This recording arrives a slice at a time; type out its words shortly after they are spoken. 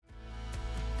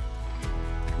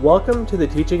Welcome to the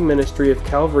teaching ministry of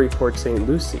Calvary Port St.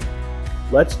 Lucie.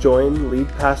 Let's join lead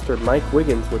pastor Mike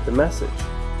Wiggins with the message.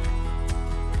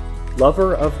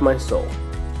 Lover of my soul.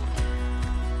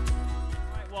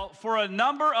 Well, for a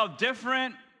number of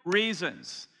different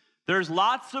reasons, there's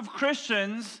lots of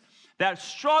Christians that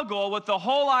struggle with the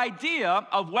whole idea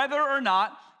of whether or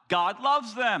not God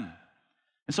loves them.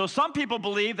 And so some people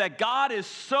believe that God is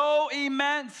so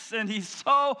immense and he's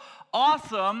so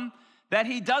awesome that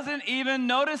he doesn't even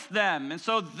notice them. And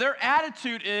so their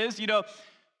attitude is,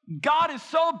 God is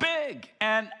so big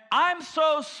and I'm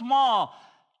so small.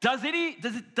 Does he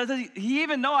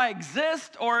even know I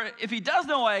exist? Or if he does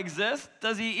know I exist,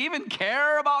 does he even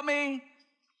care about me?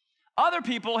 Other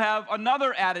people have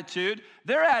another attitude.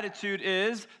 Their attitude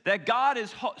is that God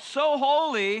is so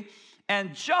holy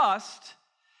and just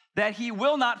that he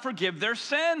will not forgive their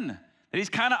sin. That he's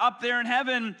kind of up there in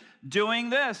heaven doing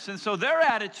this. And so their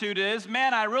attitude is,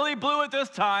 man, I really blew it this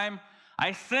time.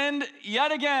 I sinned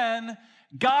yet again.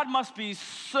 God must be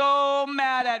so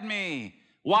mad at me.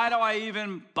 Why do I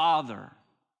even bother?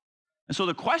 And so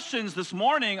the questions this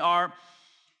morning are,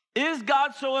 is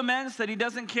God so immense that he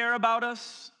doesn't care about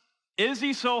us? Is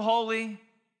he so holy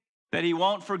that he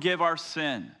won't forgive our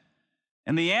sin?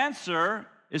 And the answer,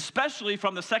 especially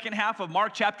from the second half of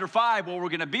Mark chapter 5, where we're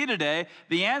going to be today,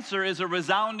 the answer is a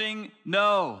resounding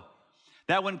no.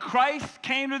 That when Christ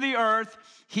came to the earth,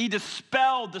 he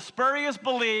dispelled the spurious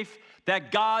belief that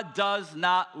God does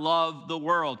not love the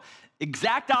world.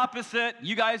 Exact opposite,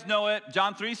 you guys know it,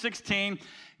 John 3:16.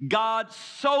 God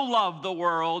so loved the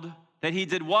world that he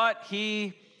did what?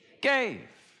 He gave.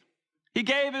 He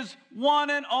gave his one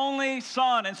and only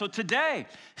son. And so today,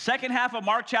 second half of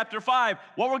Mark chapter 5,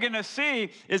 what we're going to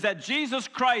see is that Jesus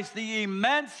Christ, the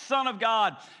immense Son of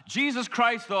God, Jesus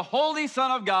Christ, the holy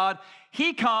Son of God,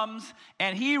 he comes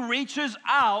and he reaches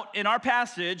out in our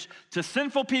passage to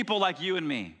sinful people like you and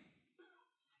me.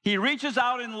 He reaches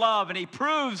out in love and he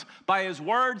proves by his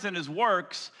words and his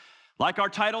works, like our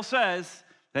title says,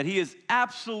 that he is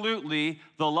absolutely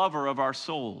the lover of our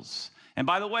souls. And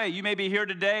by the way, you may be here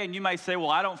today and you might say, well,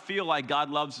 I don't feel like God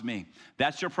loves me.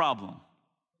 That's your problem.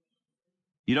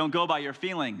 You don't go by your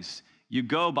feelings. You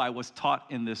go by what's taught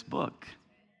in this book.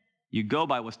 You go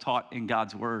by what's taught in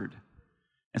God's word.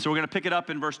 And so we're going to pick it up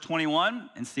in verse 21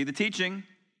 and see the teaching.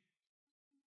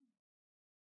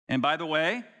 And by the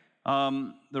way,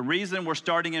 the reason we're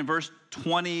starting in verse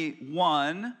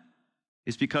 21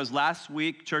 is because last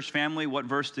week, church family, what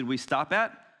verse did we stop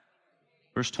at?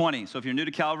 Verse 20. So if you're new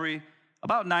to Calvary,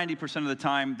 about 90% of the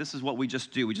time, this is what we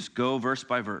just do. We just go verse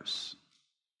by verse.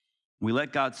 We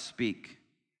let God speak.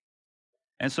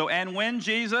 And when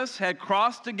Jesus had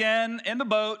crossed again in the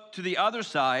boat to the other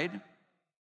side,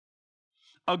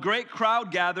 a great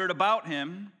crowd gathered about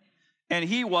him, and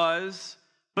he was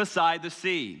beside the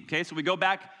sea. Okay, so we go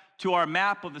back to our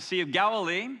map of the Sea of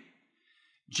Galilee.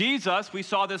 Jesus, we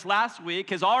saw this last week,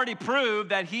 has already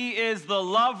proved that he is the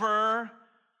lover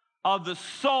of the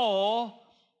soul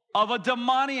of a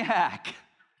demoniac.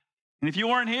 And if you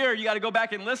weren't here, you got to go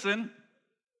back and listen.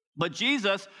 But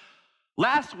Jesus,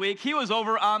 last week, he was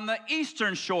over on the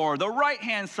eastern shore, the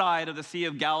right-hand side of the Sea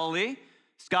of Galilee.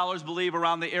 Scholars believe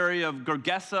around the area of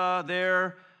Gergesa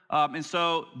there. And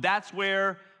so that's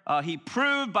where he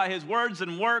proved by his words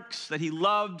and works that he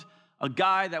loved a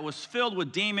guy that was filled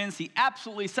with demons. He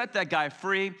absolutely set that guy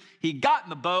free. He got in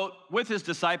the boat with his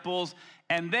disciples,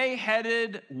 and they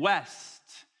headed west.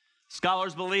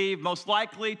 Scholars believe most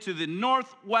likely to the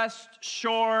northwest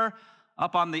shore,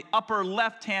 up on the upper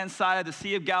left-hand side of the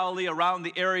Sea of Galilee, around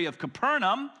the area of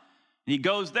Capernaum. And he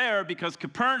goes there because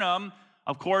Capernaum,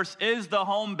 of course, is the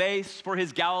home base for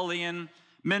his Galilean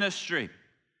ministry.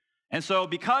 And so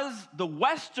because the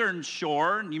western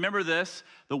shore, you remember this,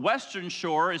 the western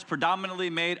shore is predominantly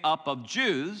made up of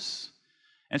Jews.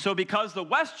 And so because the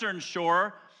western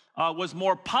shore was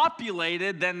more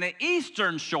populated than the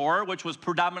eastern shore, which was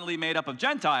predominantly made up of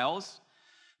Gentiles,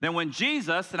 then when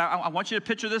Jesus, and I want you to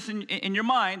picture this in your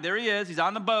mind, there he is, he's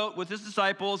on the boat with his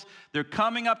disciples, they're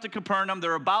coming up to Capernaum,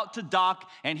 they're about to dock,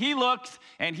 and he looks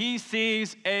and he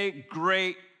sees a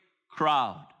great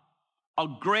crowd, a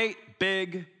great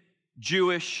big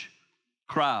Jewish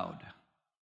crowd.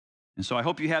 And so I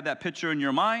hope you have that picture in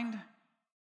your mind.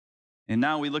 And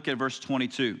now we look at verse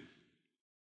 22.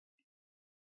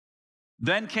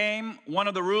 Then came one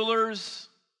of the rulers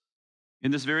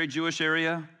in this very Jewish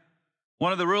area,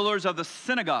 one of the rulers of the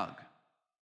synagogue,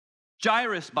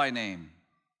 Jairus by name.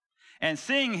 And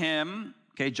seeing him,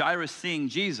 Jairus seeing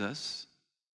Jesus,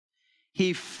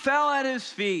 he fell at his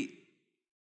feet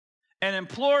and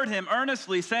implored him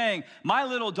earnestly, saying, my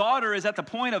little daughter is at the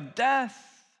point of death.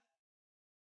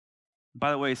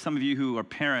 By the way, some of you who are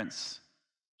parents,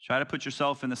 try to put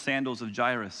yourself in the sandals of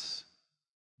Jairus.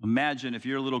 Imagine if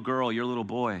your little girl, your little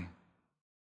boy,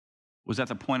 was at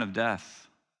the point of death.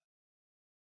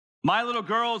 My little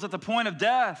girl is at the point of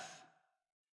death.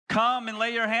 Come and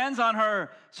lay your hands on her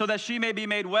so that she may be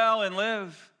made well and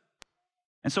live.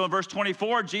 And so in verse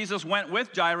 24, Jesus went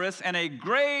with Jairus, and a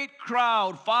great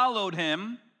crowd followed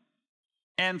him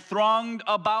and thronged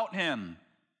about him.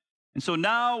 And so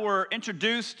now we're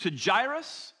introduced to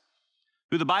Jairus,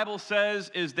 who the Bible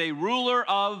says is the ruler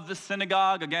of the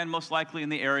synagogue, again, most likely in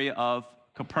the area of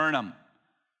Capernaum.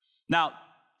 Now,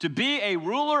 to be a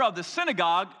ruler of the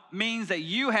synagogue means that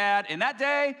you had, in that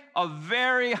day, a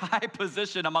very high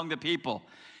position among the people.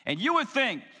 And you would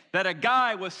think that a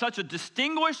guy with such a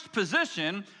distinguished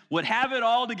position would have it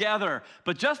all together.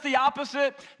 But just the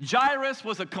opposite, Jairus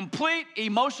was a complete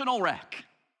emotional wreck.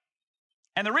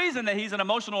 And the reason that he's an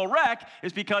emotional wreck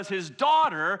is because his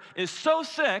daughter is so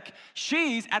sick,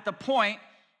 she's at the point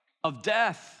of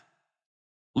death.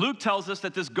 Luke tells us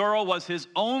that this girl was his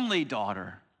only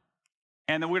daughter.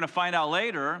 And then we're going to find out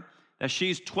later that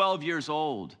she's 12 years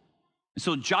old. And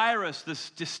so Jairus, this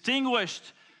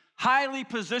distinguished, highly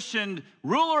positioned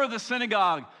ruler of the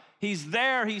synagogue, he's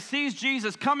there. He sees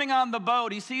Jesus coming on the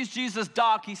boat. He sees Jesus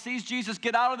dock. He sees Jesus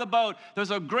get out of the boat.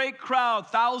 There's a great crowd,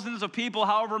 thousands of people,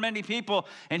 however many people.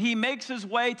 And he makes his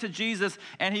way to Jesus,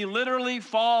 and he literally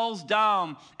falls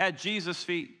down at Jesus'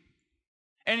 feet.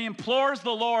 And he implores the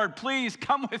Lord, please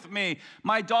come with me.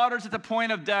 My daughter's at the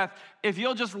point of death. If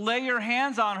you'll just lay your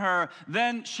hands on her,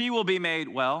 then she will be made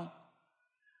well.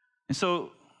 And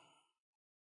so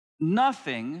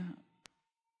nothing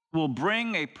will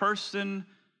bring a person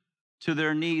to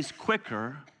their knees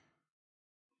quicker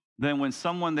than when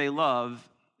someone they love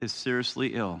is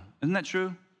seriously ill. Isn't that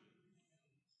true?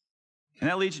 And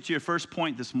that leads you to your first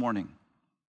point this morning.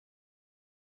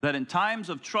 That in times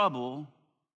of trouble,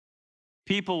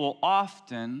 people will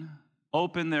often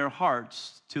open their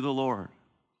hearts to the Lord.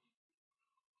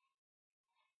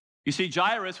 You see,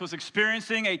 Jairus was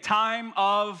experiencing a time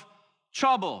of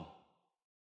trouble.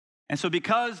 And so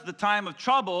because the time of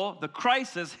trouble, the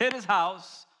crisis hit his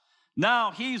house,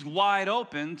 now he's wide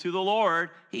open to the Lord.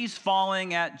 He's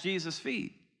falling at Jesus'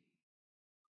 feet.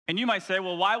 And you might say,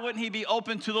 well, why wouldn't he be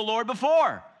open to the Lord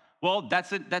before? Well,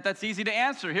 that's easy to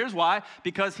answer. Here's why.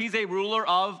 Because he's a ruler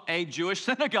of a Jewish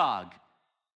synagogue.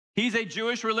 He's a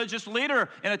Jewish religious leader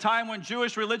in a time when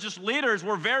Jewish religious leaders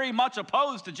were very much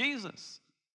opposed to Jesus.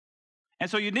 And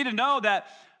so you need to know that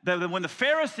when the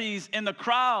Pharisees in the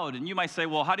crowd, and you might say,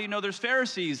 well, how do you know there's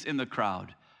Pharisees in the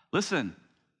crowd? Listen,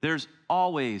 there's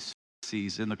always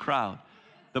Pharisees in the crowd.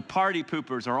 The party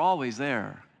poopers are always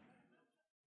there,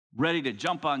 ready to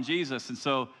jump on Jesus. And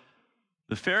so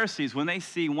the Pharisees, when they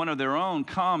see one of their own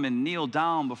come and kneel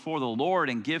down before the Lord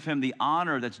and give him the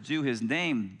honor that's due his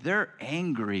name, they're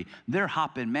angry. They're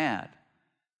hopping mad.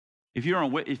 If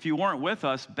you weren't with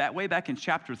us, way back in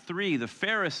chapter 3, the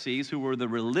Pharisees, who were the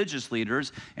religious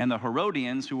leaders, and the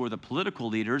Herodians, who were the political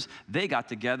leaders, they got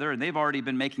together, and they've already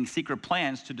been making secret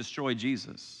plans to destroy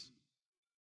Jesus.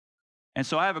 And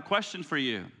so I have a question for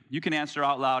you. You can answer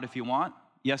out loud if you want,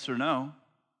 yes or no.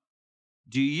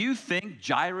 Do you think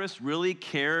Jairus really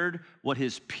cared what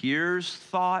his peers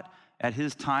thought at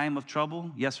his time of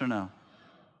trouble? Yes or no?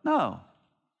 No.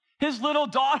 His little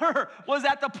daughter was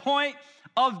at the point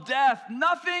of death.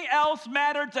 Nothing else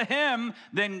mattered to him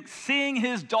than seeing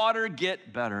his daughter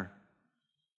get better.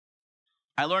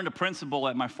 I learned a principle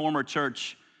at my former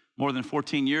church more than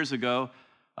 14 years ago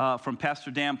from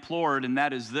Pastor Dan Plord, and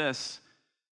that is this.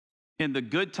 In the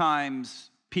good times,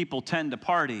 people tend to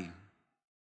party.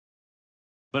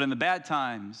 But in the bad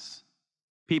times,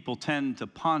 people tend to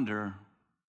ponder.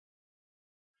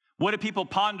 What do people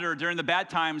ponder during the bad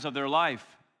times of their life?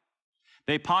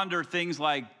 They ponder things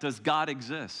like, does God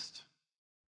exist?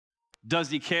 Does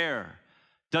he care?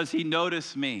 Does he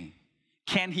notice me?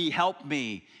 Can he help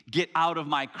me get out of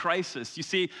my crisis? You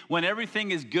see, when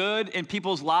everything is good in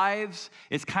people's lives,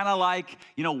 it's kind of like,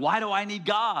 why do I need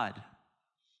God?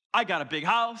 I got a big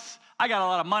house. I got a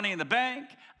lot of money in the bank.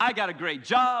 I got a great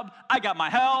job. I got my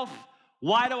health.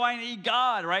 Why do I need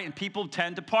God, right? And people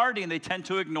tend to party and they tend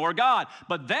to ignore God.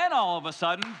 But then all of a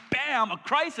sudden, bam, a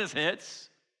crisis hits.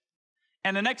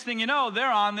 And the next thing you know,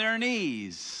 they're on their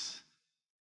knees.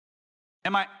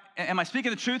 Am I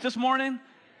speaking the truth this morning?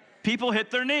 People hit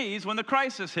their knees when the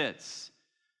crisis hits.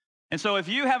 And so if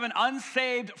you have an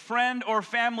unsaved friend or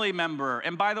family member,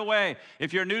 and by the way,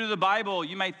 if you're new to the Bible,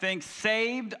 you might think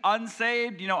saved,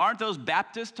 unsaved, aren't those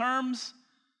Baptist terms?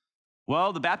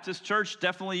 Well, the Baptist church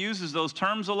definitely uses those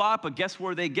terms a lot, but guess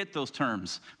where they get those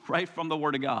terms? Right from the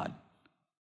Word of God.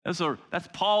 That's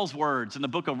Paul's words in the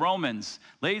book of Romans.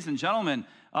 Ladies and gentlemen,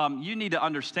 you need to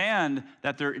understand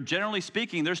that generally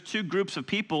speaking, there's two groups of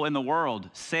people in the world,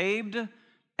 saved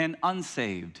and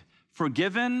unsaved,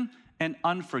 forgiven and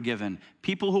unforgiven,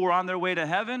 people who are on their way to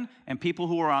heaven and people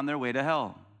who are on their way to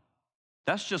hell.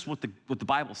 That's just what the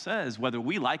Bible says, whether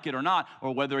we like it or not,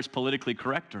 or whether it's politically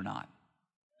correct or not.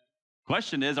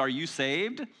 Question is, are you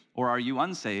saved or are you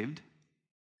unsaved?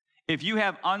 If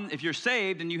you're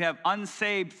saved and you have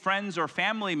unsaved friends or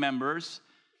family members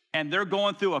and they're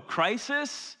going through a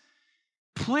crisis,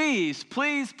 please,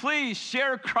 please, please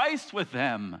share Christ with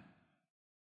them.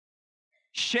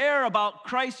 Share about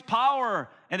Christ's power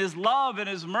and his love and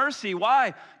his mercy.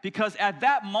 Why? Because at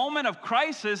that moment of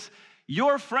crisis,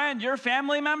 your friend, your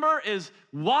family member is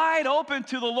wide open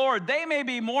to the Lord. They may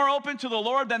be more open to the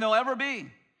Lord than they'll ever be.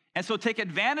 And so take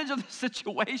advantage of the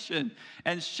situation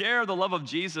and share the love of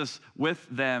Jesus with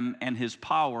them and his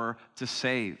power to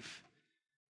save.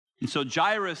 And so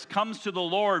Jairus comes to the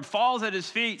Lord, falls at his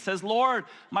feet, says, Lord,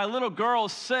 my little girl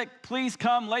is sick. Please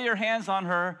come, lay your hands on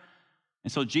her.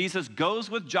 And so Jesus goes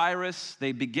with Jairus.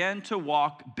 They begin to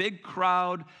walk, big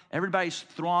crowd. Everybody's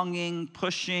thronging,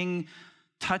 pushing,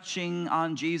 touching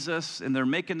on Jesus, and they're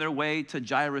making their way to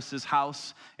Jairus'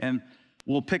 house. And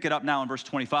we'll pick it up now in verse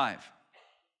 25.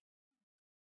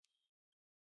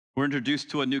 We're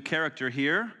introduced to a new character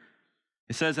here.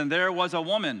 It says, and there was a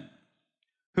woman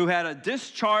who had a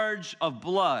discharge of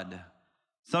blood.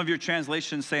 Some of your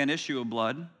translations say an issue of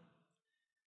blood.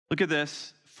 Look at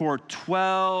this, for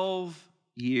 12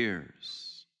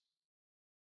 years.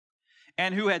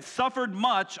 And who had suffered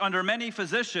much under many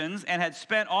physicians and had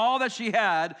spent all that she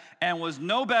had and was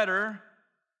no better,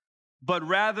 but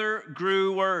rather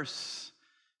grew worse.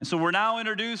 And so we're now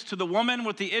introduced to the woman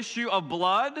with the issue of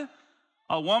blood,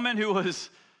 a woman who was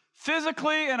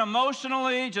physically and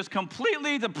emotionally just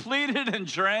completely depleted and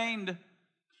drained.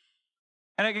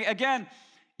 And again,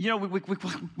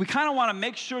 we kind of want to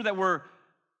make sure that we're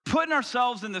putting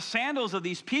ourselves in the sandals of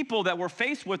these people that we're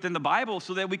faced with in the Bible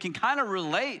so that we can kind of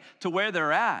relate to where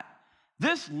they're at.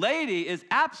 This lady is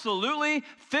absolutely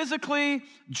physically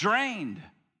drained.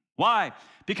 Why?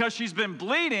 Because she's been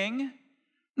bleeding,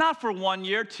 not for 1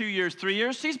 year, 2 years, 3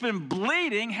 years. She's been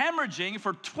bleeding, hemorrhaging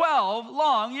for 12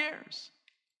 long years.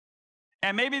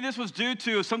 And maybe this was due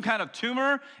to some kind of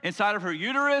tumor inside of her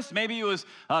uterus. Maybe it was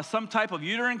some type of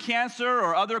uterine cancer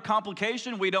or other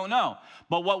complication. We don't know.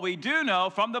 But what we do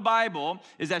know from the Bible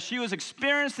is that she was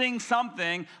experiencing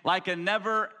something like a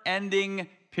never-ending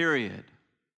period.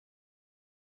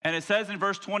 And it says in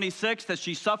verse 26 that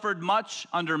she suffered much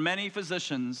under many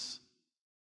physicians.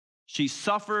 She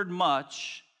suffered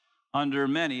much under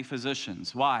many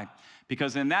physicians. Why?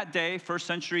 Because in that day, first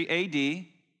century AD,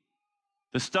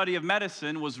 the study of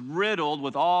medicine was riddled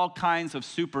with all kinds of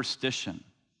superstition.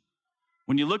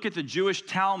 When you look at the Jewish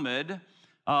Talmud,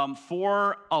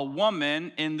 for a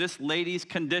woman in this lady's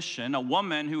condition, a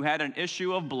woman who had an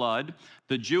issue of blood,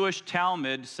 the Jewish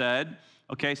Talmud said,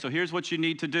 okay, so here's what you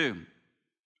need to do.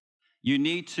 You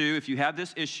need to, if you have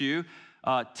this issue,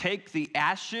 take the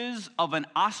ashes of an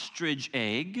ostrich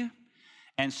egg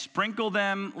and sprinkle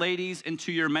them, ladies,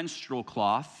 into your menstrual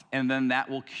cloth, and then that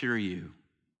will cure you.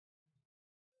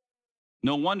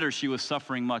 No wonder she was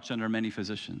suffering much under many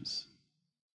physicians.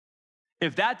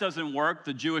 If that doesn't work,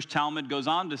 the Jewish Talmud goes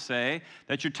on to say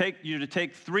that you're to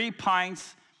take 3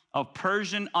 pints of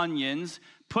Persian onions,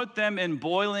 put them in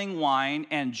boiling wine,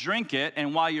 and drink it.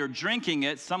 And while you're drinking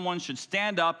it, someone should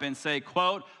stand up and say,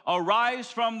 quote, arise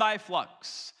from thy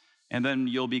flux, and then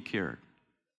you'll be cured.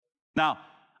 Now,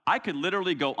 I could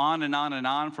literally go on and on and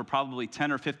on for probably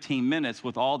 10 or 15 minutes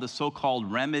with all the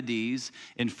so-called remedies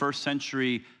in first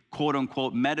century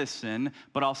quote-unquote medicine,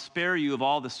 but I'll spare you of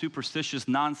all the superstitious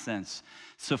nonsense.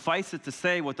 Suffice it to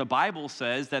say what the Bible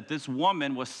says, that this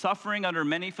woman was suffering under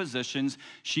many physicians.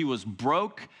 She was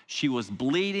broke, she was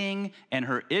bleeding, and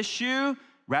her issue,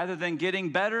 rather than getting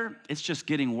better, it's just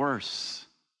getting worse.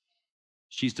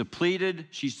 She's depleted,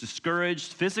 she's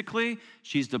discouraged physically,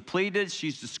 she's depleted,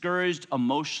 she's discouraged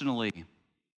emotionally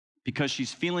because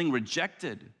she's feeling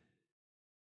rejected.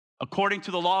 According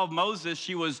to the law of Moses,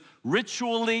 she was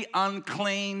ritually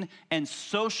unclean and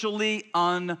socially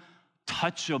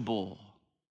untouchable.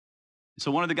 So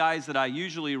one of the guys that I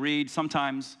usually read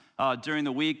sometimes during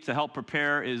the week to help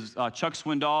prepare is Chuck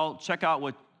Swindoll. Check out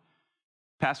what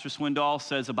Pastor Swindoll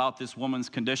says about this woman's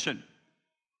condition.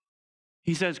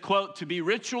 He says, quote, to be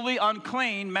ritually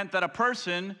unclean meant that a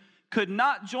person could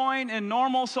not join in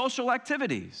normal social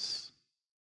activities.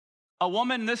 A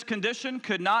woman in this condition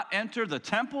could not enter the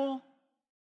temple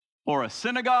or a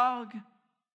synagogue.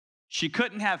 She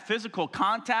couldn't have physical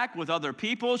contact with other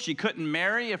people. She couldn't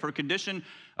marry if her condition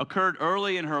occurred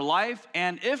early in her life.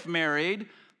 And if married,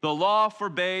 the law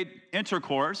forbade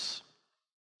intercourse.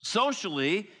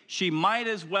 Socially, she might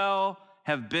as well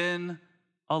have been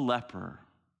a leper.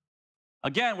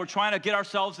 Again, we're trying to get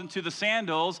ourselves into the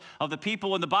sandals of the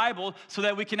people in the Bible so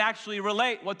that we can actually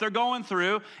relate what they're going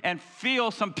through and feel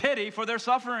some pity for their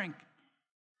suffering.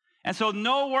 And so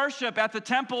no worship at the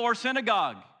temple or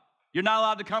synagogue. You're not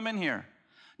allowed to come in here.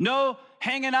 No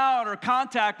hanging out or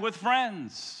contact with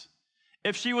friends.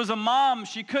 If she was a mom,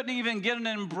 she couldn't even get an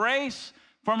embrace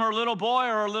from her little boy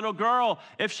or her little girl.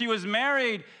 If she was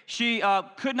married, she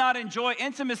could not enjoy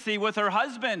intimacy with her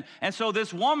husband. And so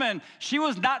this woman, she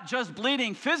was not just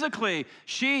bleeding physically,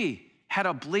 she had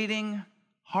a bleeding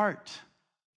heart.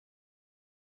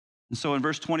 And so in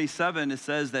verse 27, it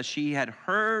says that she had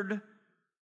heard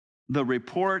the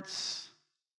reports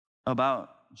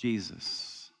about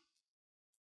Jesus.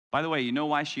 By the way, you know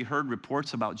why she heard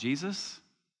reports about Jesus?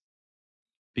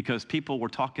 Because people were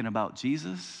talking about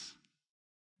Jesus.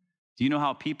 Do you know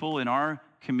how people in our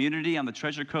community on the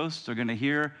Treasure Coast are going to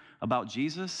hear about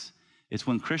Jesus? It's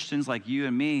when Christians like you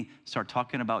and me start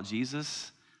talking about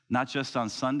Jesus, not just on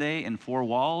Sunday in four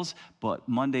walls, but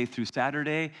Monday through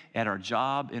Saturday at our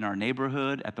job, in our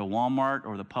neighborhood, at the Walmart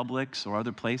or the Publix or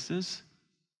other places.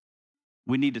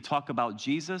 We need to talk about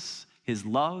Jesus, his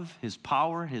love, his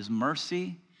power, his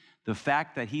mercy, the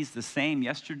fact that he's the same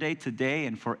yesterday, today,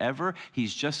 and forever.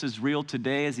 He's just as real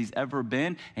today as he's ever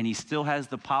been, and he still has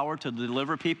the power to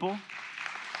deliver people.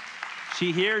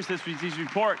 She hears these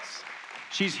reports.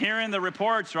 She's hearing the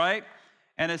reports, right?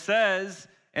 And it says,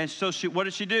 and so what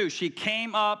did she do? She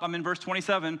came up, I'm in verse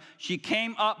 27, she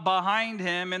came up behind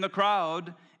him in the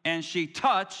crowd, and she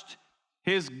touched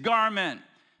his garment.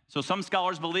 So some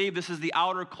scholars believe this is the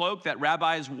outer cloak that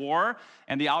rabbis wore,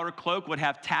 and the outer cloak would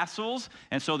have tassels,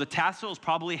 and so the tassel is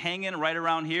probably hanging right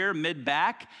around here,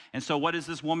 mid-back. And so what does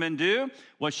this woman do?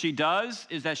 What she does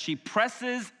is that she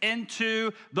presses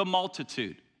into the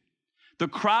multitude. The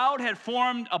crowd had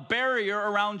formed a barrier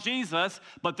around Jesus,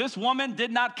 but this woman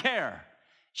did not care.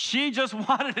 She just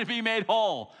wanted to be made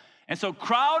whole. And so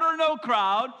crowd or no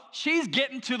crowd, she's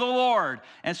getting to the Lord.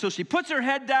 And so she puts her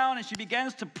head down and she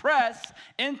begins to press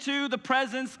into the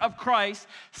presence of Christ.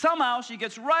 Somehow she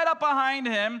gets right up behind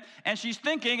him and she's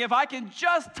thinking, if I can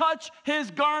just touch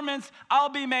his garments, I'll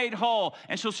be made whole.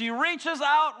 And so she reaches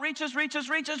out, reaches,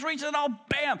 and oh,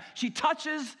 bam, she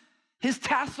touches his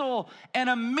tassel. And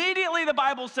immediately the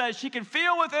Bible says she can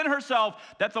feel within herself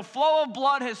that the flow of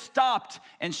blood has stopped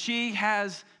and she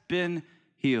has been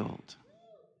healed.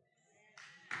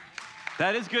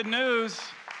 That is good news.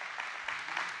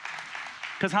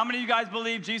 Because how many of you guys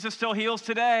believe Jesus still heals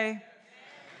today?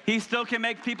 He still can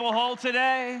make people whole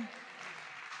today.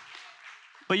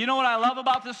 But you know what I love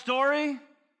about this story?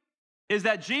 Is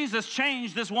that Jesus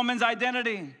changed this woman's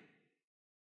identity.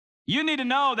 You need to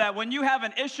know that when you have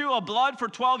an issue of blood for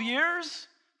 12 years,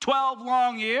 12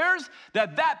 long years,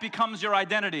 that becomes your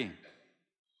identity.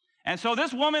 And so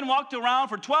this woman walked around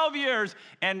for 12 years,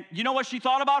 and you know what she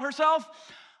thought about herself?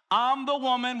 I'm the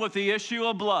woman with the issue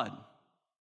of blood.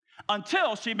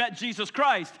 Until she met Jesus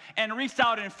Christ and reached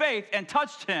out in faith and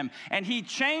touched him. And he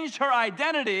changed her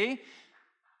identity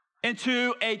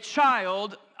into a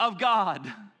child of God.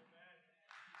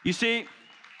 You see,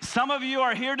 some of you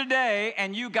are here today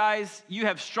and you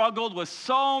have struggled with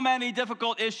so many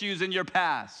difficult issues in your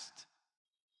past.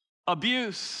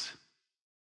 Abuse,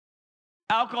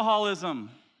 alcoholism,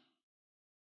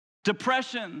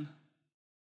 depression,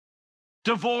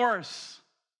 divorce,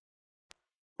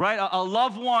 right? A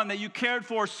loved one that you cared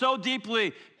for so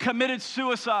deeply committed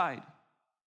suicide.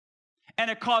 And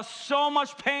it caused so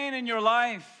much pain in your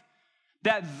life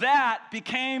that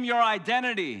became your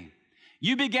identity.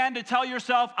 You began to tell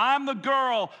yourself, I'm the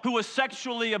girl who was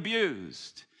sexually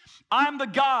abused. I'm the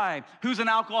guy who's an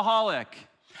alcoholic.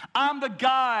 I'm the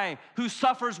guy who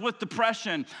suffers with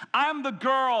depression. I'm the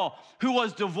girl who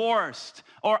was divorced.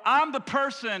 Or I'm the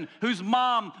person whose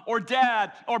mom or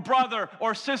dad or brother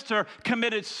or sister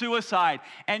committed suicide.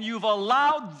 And you've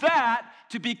allowed that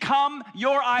to become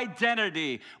your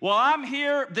identity. Well, I'm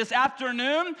here this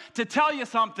afternoon to tell you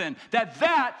something,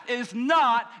 that is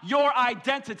not your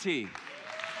identity.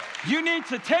 You need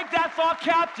to take that thought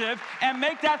captive and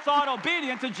make that thought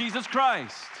obedient to Jesus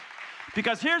Christ.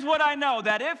 Because here's what I know,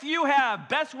 that if you have,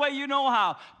 best way you know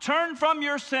how, turn from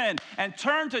your sin and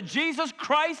turn to Jesus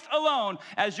Christ alone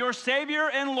as your Savior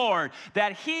and Lord,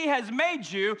 that he has made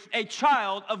you a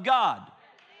child of God.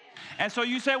 And so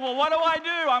you say, well, what do I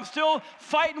do? I'm still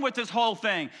fighting with this whole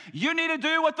thing. You need to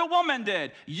do what the woman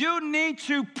did. You need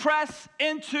to press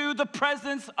into the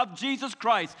presence of Jesus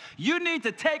Christ. You need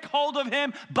to take hold of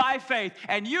him by faith,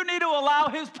 and you need to allow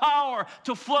his power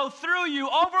to flow through you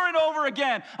over and over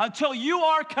again until you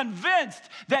are convinced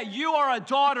that you are a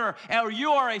daughter or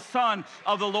you are a son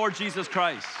of the Lord Jesus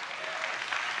Christ.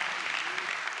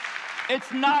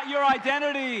 It's not your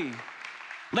identity.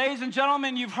 Ladies and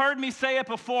gentlemen, you've heard me say it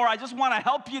before. I just want to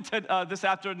help you this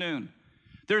afternoon.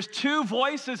 There's two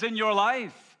voices in your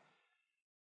life.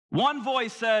 One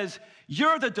voice says,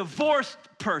 you're the divorced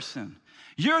person.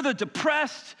 You're the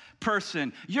depressed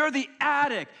person. You're the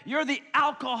addict. You're the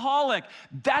alcoholic.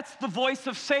 That's the voice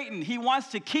of Satan. He wants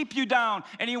to keep you down,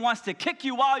 and he wants to kick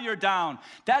you while you're down.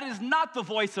 That is not the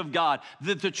voice of God.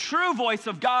 The true voice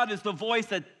of God is the voice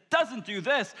that doesn't do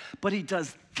this, but he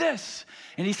does this.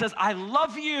 And he says, I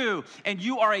love you, and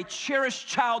you are a cherished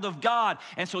child of God.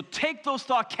 And so take those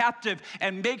thoughts captive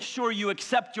and make sure you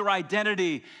accept your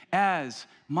identity as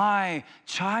my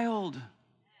child.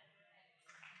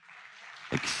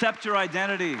 Accept your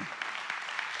identity.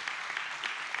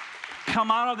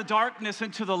 Come out of the darkness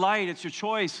into the light. It's your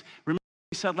choice. Remember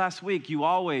we said last week, you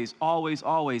always, always,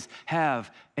 always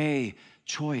have a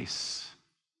choice.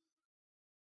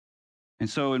 And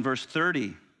so in verse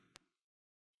 30,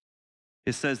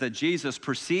 it says that Jesus,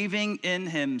 perceiving in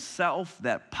himself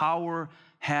that power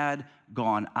had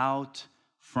gone out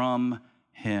from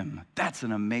him. That's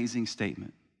an amazing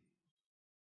statement.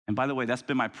 And by the way, that's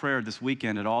been my prayer this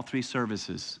weekend at all three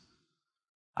services.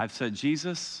 I've said,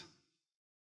 Jesus,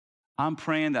 I'm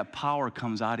praying that power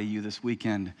comes out of you this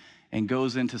weekend and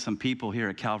goes into some people here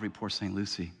at Calvary Port St.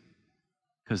 Lucie,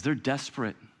 because they're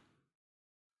desperate.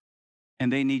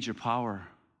 And they need your power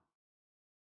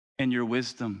and your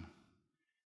wisdom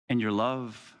and your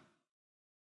love.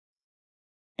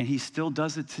 And he still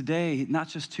does it today, not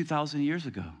just 2,000 years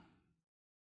ago.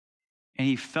 And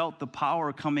he felt the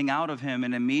power coming out of him,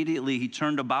 and immediately he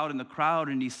turned about in the crowd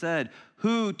and he said,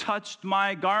 who touched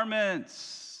my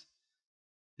garments?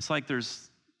 It's like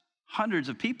there's hundreds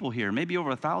of people here, maybe over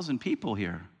 1,000 people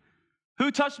here.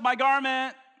 Who touched my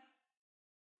garment?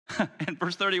 In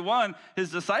verse 31,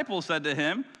 his disciples said to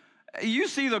him, you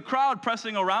see the crowd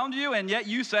pressing around you, and yet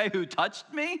you say, who touched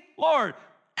me? Lord,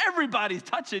 everybody's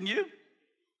touching you.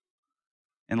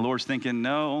 And the Lord's thinking,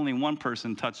 no, only one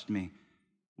person touched me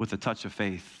with a touch of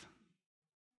faith.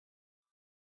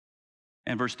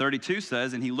 And verse 32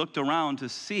 says, and he looked around to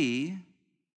see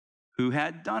who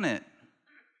had done it.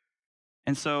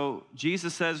 And so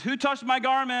Jesus says, who touched my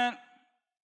garment?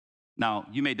 Now,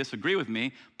 you may disagree with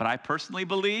me, but I personally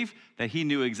believe that he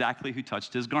knew exactly who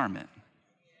touched his garment.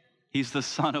 He's the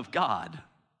Son of God.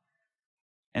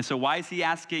 And so why is he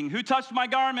asking, who touched my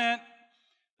garment?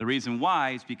 The reason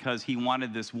why is because he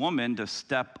wanted this woman to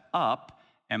step up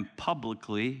and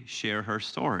publicly share her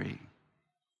story.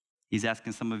 He's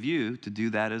asking some of you to do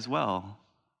that as well.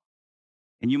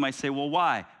 And you might say, well,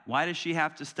 why? Why does she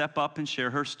have to step up and share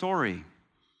her story?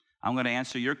 I'm going to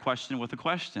answer your question with a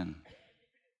question.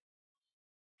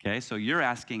 Okay, so you're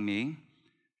asking me,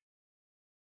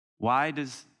 why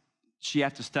does she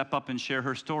have to step up and share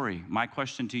her story? My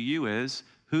question to you is,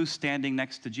 who's standing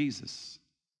next to Jesus?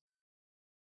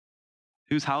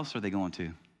 Whose house are they going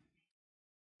to?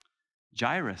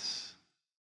 Jairus,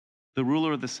 the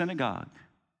ruler of the synagogue,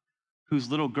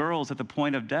 whose little girl's at the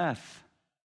point of death.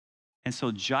 And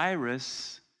so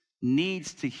Jairus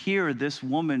needs to hear this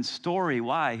woman's story.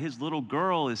 Why? His little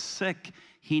girl is sick.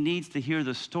 He needs to hear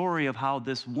the story of how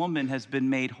this woman has been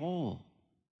made whole.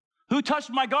 Who touched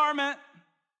my garment?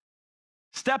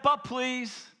 Step up,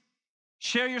 please.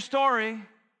 Share your story.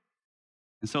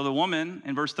 And so the woman,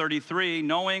 in verse 33,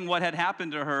 knowing what had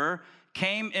happened to her,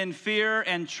 came in fear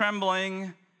and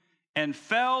trembling and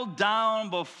fell down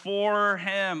before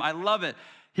him. I love it.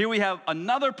 Here we have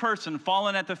another person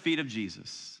falling at the feet of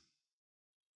Jesus.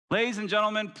 Ladies and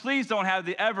gentlemen, please don't have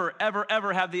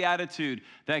ever have the attitude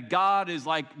that God is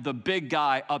like the big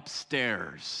guy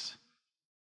upstairs.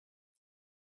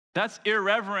 That's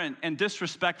irreverent and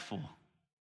disrespectful.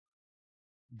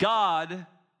 God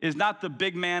is not the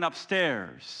big man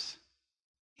upstairs.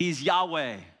 He's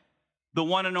Yahweh, the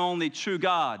one and only true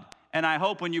God. And I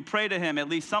hope when you pray to him, at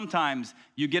least sometimes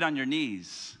you get on your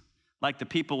knees, like the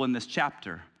people in this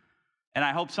chapter. And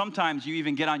I hope sometimes you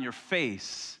even get on your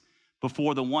face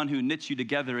before the one who knit you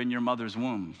together in your mother's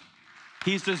womb.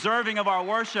 He's deserving of our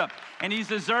worship, and he's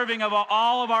deserving of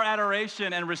all of our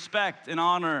adoration and respect and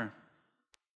honor.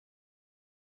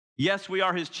 Yes, we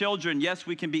are his children. Yes,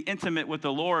 we can be intimate with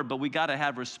the Lord, but we got to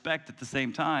have respect at the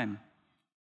same time.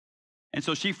 And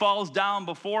so she falls down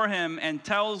before him and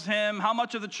tells him how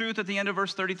much of the truth at the end of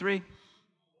verse 33?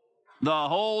 The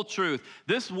whole truth.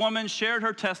 This woman shared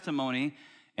her testimony,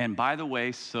 and by the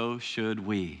way, so should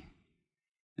we.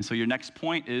 And so your next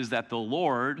point is that the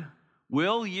Lord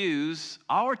will use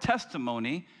our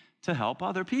testimony to help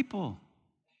other people.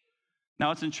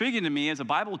 Now, it's intriguing to me as a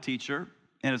Bible teacher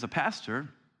and as a pastor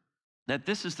that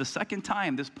this is the second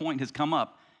time this point has come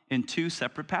up in two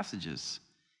separate passages.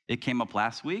 It came up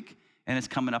last week, and it's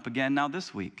coming up again now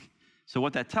this week. So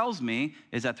what that tells me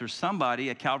is that there's somebody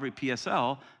at Calvary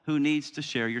PSL who needs to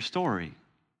share your story.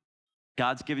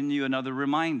 God's given you another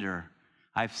reminder.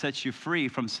 I've set you free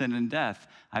from sin and death.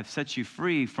 I've set you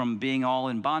free from being all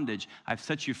in bondage. I've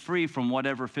set you free from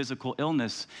whatever physical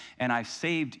illness, and I've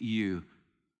saved you.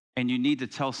 And you need to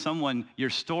tell someone your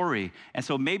story. And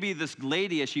so maybe this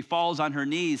lady, as she falls on her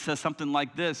knees, says something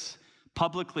like this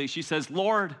publicly. She says,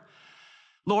 Lord,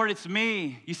 it's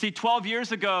me. You see, 12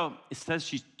 years ago, it says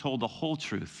she told the whole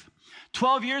truth.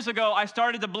 12 years ago, I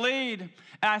started to bleed, and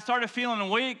I started feeling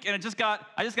weak, and I just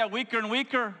got weaker and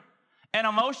weaker. And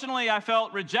emotionally, I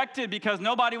felt rejected because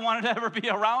nobody wanted to ever be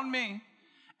around me.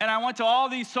 And I went to all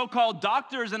these so-called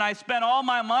doctors, and I spent all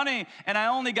my money, and I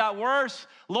only got worse.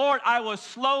 Lord, I was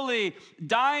slowly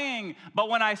dying. But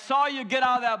when I saw you get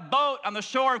out of that boat on the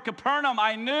shore of Capernaum,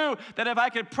 I knew that if I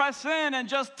could press in and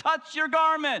just touch your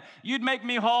garment, you'd make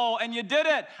me whole. And you did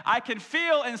it. I can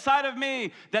feel inside of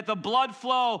me that the blood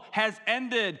flow has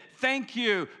ended. Thank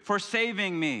you for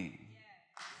saving me.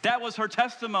 That was her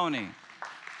testimony.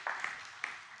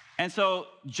 And so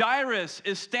Jairus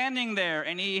is standing there,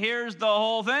 and he hears the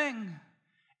whole thing.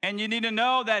 And you need to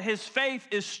know that his faith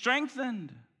is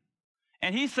strengthened.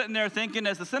 And he's sitting there thinking,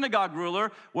 as the synagogue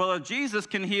ruler, well, if Jesus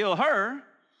can heal her,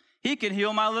 he can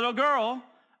heal my little girl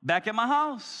back at my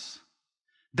house.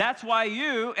 That's why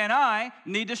you and I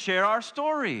need to share our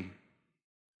story.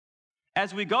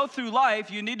 As we go through life,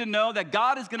 you need to know that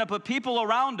God is going to put people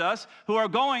around us who are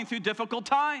going through difficult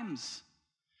times.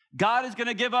 God is going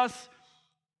to give us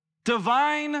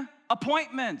divine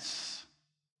appointments,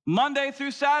 Monday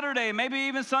through Saturday, maybe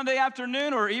even Sunday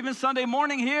afternoon or even Sunday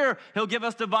morning here, he'll give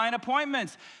us divine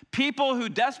appointments. People who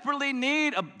desperately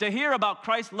need to hear about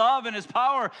Christ's love and his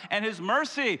power and his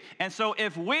mercy. And so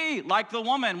if we, like the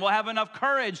woman, will have enough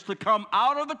courage to come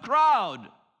out of the crowd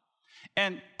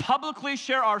and publicly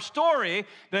share our story,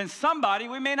 then somebody,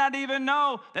 we may not even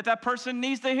know that person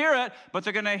needs to hear it, but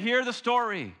they're going to hear the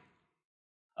story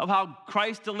of how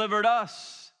Christ delivered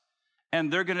us.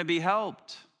 And they're going to be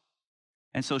helped.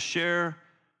 And so share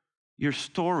your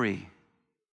story.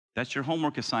 That's your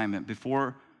homework assignment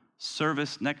before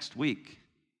service next week.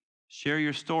 Share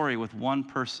your story with one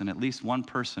person, at least one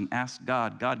person. Ask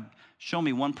God, God, show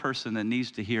me one person that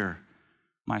needs to hear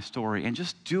my story. And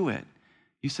just do it.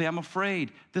 You say, I'm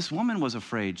afraid. This woman was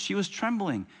afraid. She was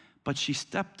trembling, but she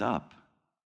stepped up.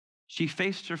 She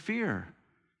faced her fear,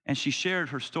 and she shared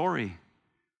her story.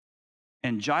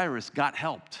 And Jairus got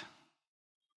helped.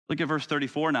 Look at verse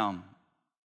 34 now.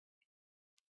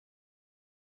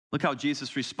 Look how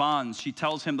Jesus responds. She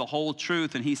tells him the whole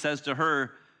truth, and he says to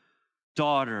her,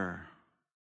 daughter,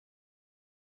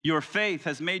 your faith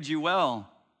has made you well.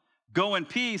 Go in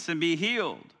peace and be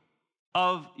healed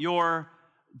of your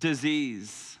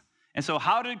disease. And so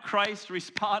how did Christ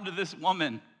respond to this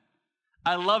woman?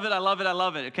 I love it, I love it, I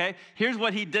love it, okay? Here's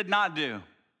what he did not do.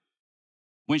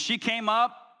 When she came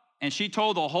up and she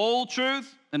told the whole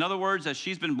truth, in other words, that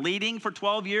she's been bleeding for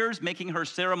 12 years, making her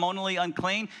ceremonially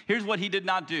unclean, here's what he did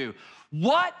not do.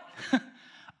 What?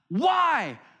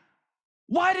 Why?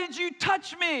 Why did you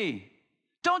touch me?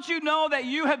 Don't you know that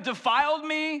you have defiled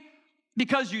me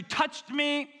because you touched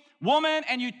me, woman,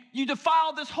 and you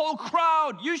defiled this whole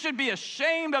crowd? You should be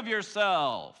ashamed of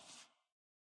yourself.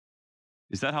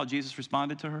 Is that how Jesus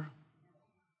responded to her?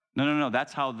 No.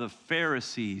 That's how the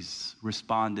Pharisees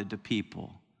responded to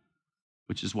people,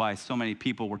 which is why so many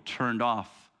people were turned off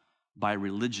by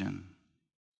religion.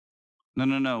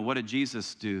 No. What did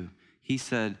Jesus do? He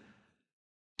said,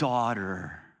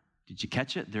 daughter. Did you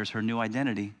catch it? There's her new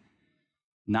identity.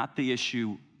 Not the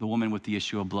issue, the woman with the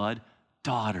issue of blood.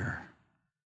 Daughter.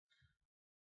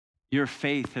 Your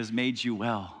faith has made you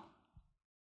well.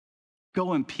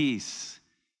 Go in peace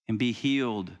and be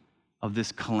healed of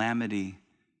this calamity,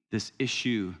 this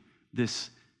issue, this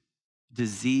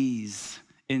disease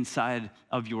inside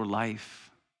of your life.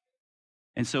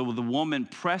 And so the woman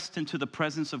pressed into the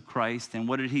presence of Christ, and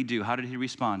what did he do? How did he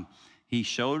respond? He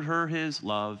showed her his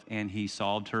love, and he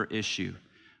solved her issue.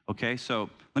 Okay, so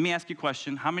let me ask you a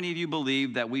question. How many of you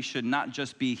believe that we should not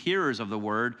just be hearers of the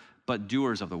word, but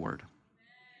doers of the word?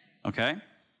 Okay?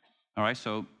 All right,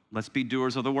 so let's be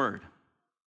doers of the word.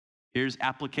 Here's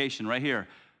application right here.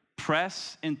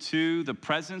 Press into the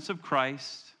presence of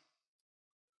Christ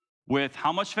with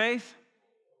how much faith?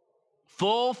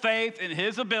 Full faith in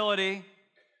his ability,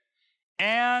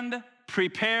 and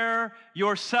prepare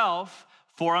yourself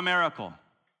for a miracle.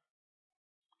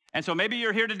 And so maybe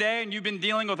you're here today and you've been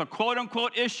dealing with a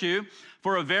quote-unquote issue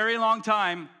for a very long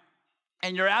time,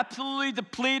 and you're absolutely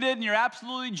depleted and you're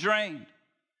absolutely drained.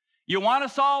 You want to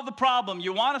solve the problem,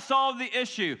 you want to solve the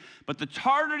issue, but the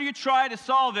harder you try to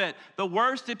solve it, the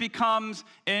worse it becomes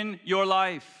in your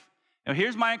life. Now,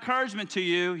 here's my encouragement to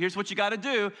you. Here's what you got to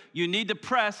do. You need to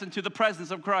press into the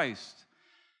presence of Christ.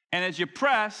 And as you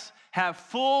press, have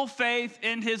full faith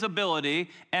in his ability,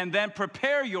 and then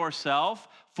prepare yourself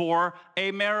for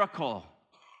a miracle.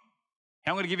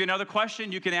 I'm going to give you another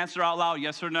question. You can answer out loud,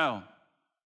 yes or no.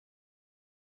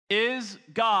 Is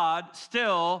God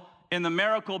still in the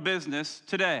miracle business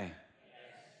today?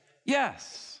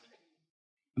 Yes.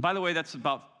 And by the way, that's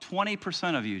about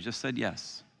 20% of you just said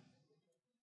yes.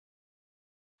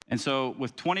 And so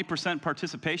with 20%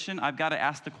 participation, I've got to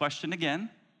ask the question again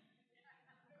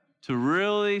to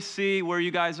really see where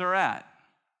you guys are at.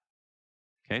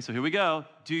 Okay, so here we go.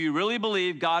 Do you really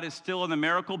believe God is still in the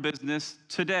miracle business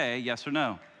today? Yes or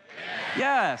no?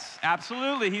 Yes,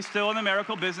 absolutely. He's still in the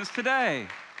miracle business today.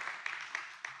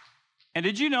 And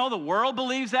did you know the world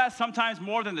believes that sometimes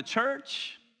more than the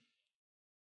church?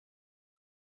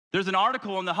 There's an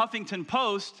article in the Huffington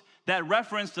Post that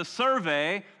referenced a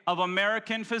survey of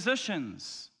American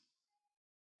physicians.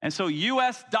 And so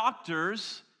U.S.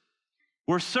 doctors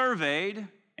were surveyed,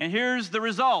 and here's the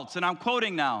results, and I'm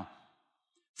quoting now.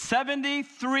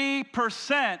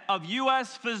 73% of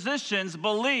U.S. physicians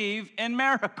believe in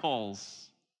miracles.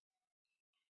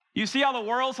 You see how the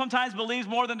world sometimes believes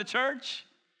more than the church?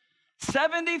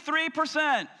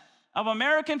 73% of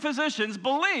American physicians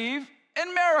believe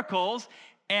in miracles,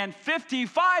 and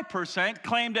 55%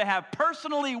 claim to have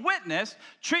personally witnessed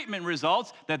treatment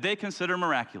results that they consider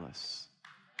miraculous.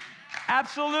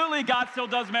 Absolutely, God still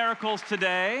does miracles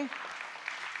today.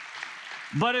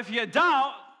 But if you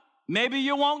doubt, maybe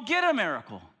you won't get a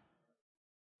miracle.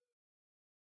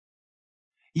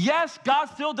 Yes, God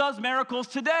still does miracles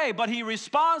today, but he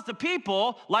responds to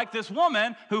people like this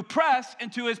woman who press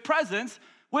into his presence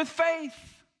with faith.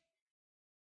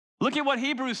 Look at what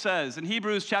Hebrews says in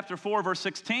Hebrews chapter 4, verse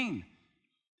 16.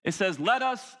 It says, let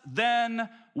us then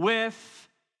with,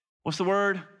 what's the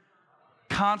word?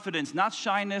 Confidence, not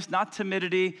shyness, not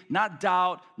timidity, not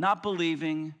doubt, not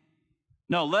believing.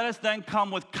 No, let us then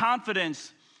come with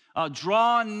confidence,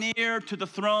 draw near to the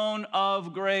throne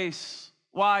of grace.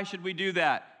 Why should we do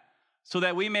that? So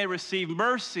that we may receive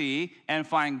mercy and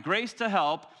find grace to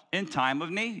help in time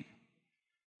of need.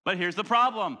 But here's the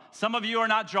problem. Some of you are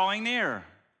not drawing near.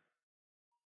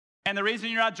 And the reason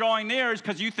you're not drawing near is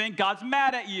because you think God's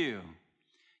mad at you.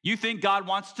 You think God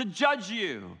wants to judge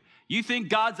you. You think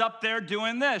God's up there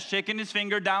doing this, shaking his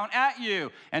finger down at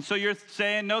you. And so you're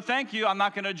saying, no, thank you, I'm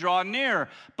not going to draw near.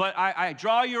 But I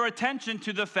draw your attention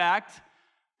to the fact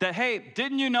that, hey,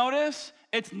 didn't you notice?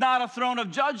 It's not a throne of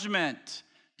judgment.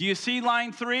 Do you see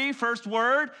line 3, first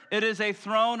word? It is a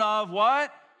throne of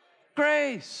what?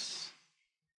 Grace.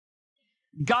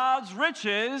 God's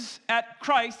riches at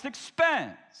Christ's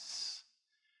expense.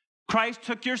 Christ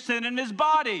took your sin in his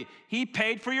body. He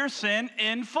paid for your sin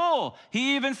in full.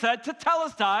 He even said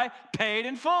tetelestai, paid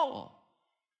in full.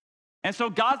 And so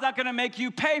God's not going to make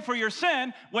you pay for your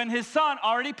sin when his son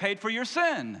already paid for your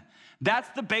sin. That's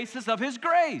the basis of his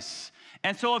grace.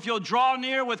 And so if you'll draw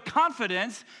near with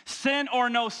confidence, sin or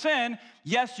no sin,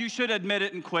 yes, you should admit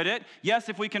it and quit it. Yes,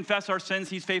 if we confess our sins,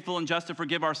 he's faithful and just to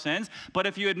forgive our sins. But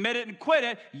if you admit it and quit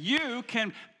it, you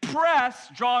can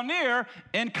draw near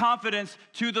in confidence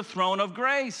to the throne of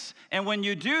grace. And when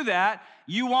you do that,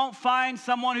 you won't find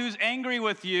someone who's angry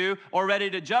with you or ready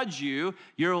to judge you.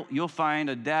 You'll find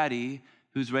a daddy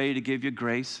who's ready to give you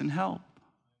grace and help,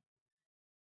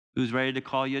 who's ready to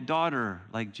call you daughter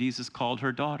like Jesus called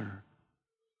her daughter,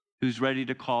 who's ready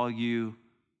to call you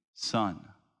son.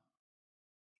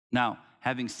 Now,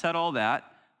 having said all that,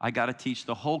 I got to teach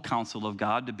the whole counsel of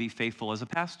God to be faithful as a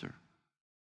pastor.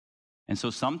 And so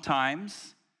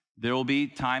sometimes there will be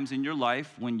times in your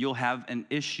life when you'll have an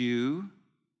issue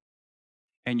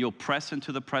and you'll press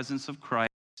into the presence of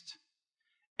Christ,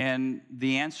 and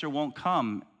the answer won't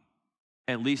come,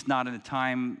 at least not in the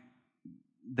time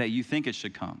that you think it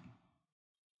should come.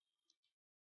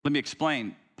 Let me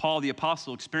explain. Paul the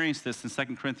apostle experienced this in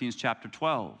 2 Corinthians chapter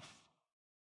 12.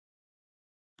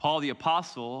 Paul the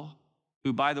apostle,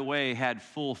 who by the way had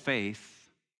full faith,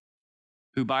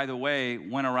 who, by the way,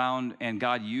 went around and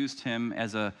God used him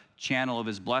as a channel of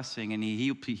his blessing, and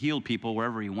he healed people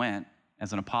wherever he went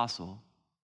as an apostle.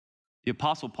 The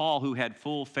Apostle Paul, who had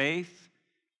full faith,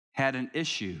 had an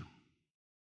issue.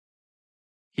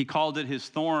 He called it his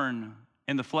thorn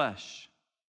in the flesh.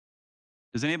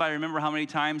 Does anybody remember how many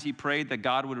times he prayed that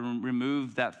God would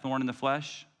remove that thorn in the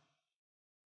flesh?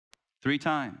 3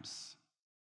 times.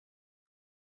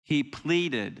 He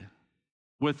pleaded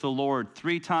with the Lord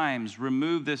 3 times,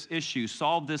 remove this issue,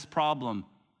 solve this problem.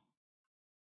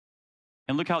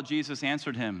 And look how Jesus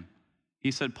answered him.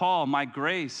 He said, Paul, my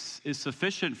grace is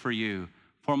sufficient for you,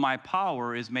 for my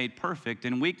power is made perfect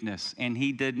in weakness. And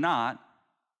he did not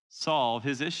solve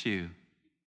his issue.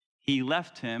 He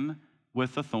left him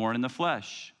with the thorn in the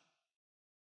flesh.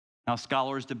 Now,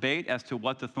 scholars debate as to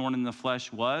what the thorn in the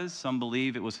flesh was. Some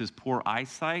believe it was his poor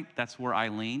eyesight. That's where I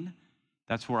lean.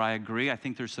 That's where I agree. I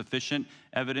think there's sufficient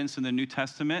evidence in the New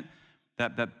Testament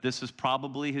that this is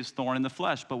probably his thorn in the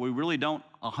flesh, but we really don't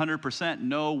 100%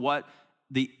 know what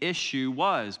the issue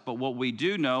was. But what we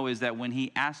do know is that when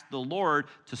he asked the Lord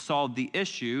to solve the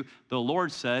issue, the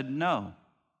Lord said no.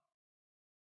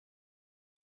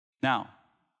 Now,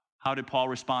 how did Paul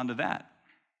respond to that?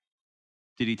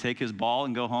 Did he take his ball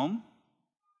and go home?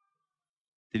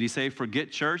 Did he say,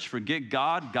 forget church, forget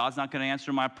God, God's not going to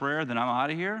answer my prayer, then I'm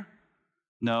out of here?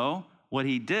 No. What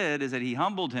he did is that he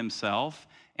humbled himself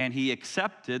and he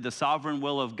accepted the sovereign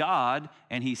will of God,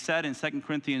 and he said in 2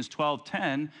 Corinthians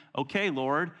 12:10, okay,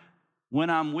 Lord,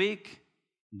 when I'm weak,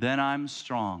 then I'm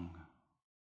strong.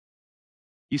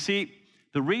 You see,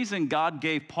 the reason God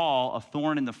gave Paul a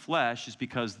thorn in the flesh is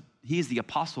because he's the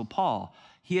Apostle Paul.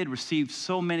 He had received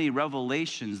so many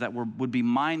revelations that would be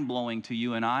mind-blowing to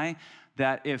you and I,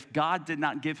 that if God did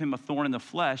not give him a thorn in the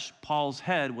flesh, Paul's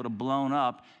head would have blown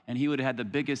up and he would have had the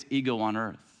biggest ego on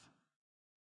earth.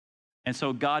 And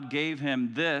so God gave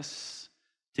him this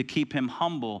to keep him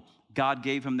humble. God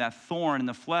gave him that thorn in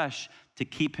the flesh to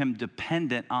keep him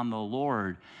dependent on the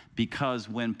Lord, because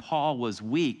when Paul was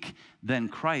weak, then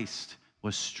Christ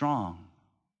was strong.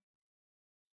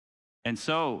 And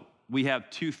so we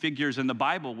have 2 figures in the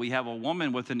Bible. We have a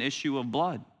woman with an issue of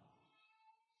blood.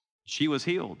 She was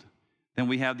healed. Then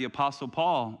we have the Apostle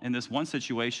Paul in this one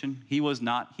situation. He was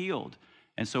not healed.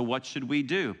 And so what should we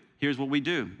do? Here's what we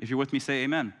do. If you're with me, say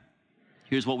amen.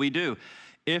 Here's what we do.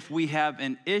 If we have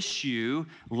an issue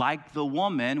like the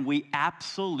woman, we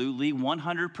absolutely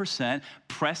 100%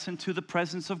 press into the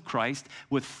presence of Christ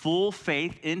with full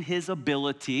faith in his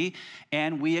ability,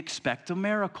 and we expect a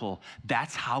miracle.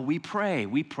 That's how we pray.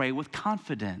 We pray with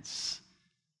confidence.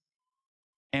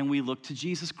 And we look to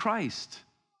Jesus Christ.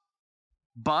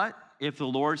 But if the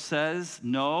Lord says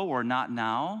no or not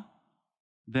now,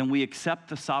 then we accept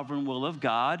the sovereign will of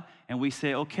God and we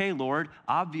say, okay, Lord,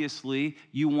 obviously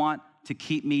you want to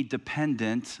keep me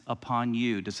dependent upon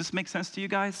you. Does this make sense to you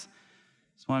guys?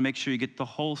 Just want to make sure you get the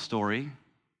whole story.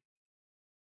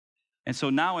 And so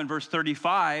now in verse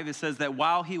 35, it says that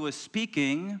while he was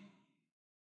speaking,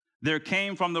 there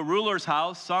came from the ruler's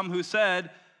house some who said,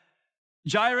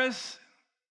 Jairus,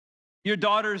 your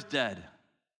daughter's dead.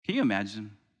 Can you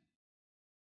imagine?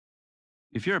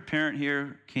 If you're a parent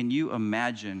here, can you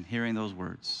imagine hearing those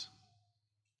words?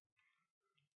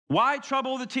 Why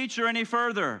trouble the teacher any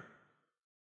further?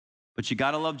 But you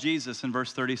got to love Jesus in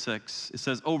verse 36. It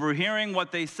says, overhearing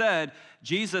what they said,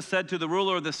 Jesus said to the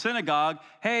ruler of the synagogue,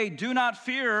 hey, do not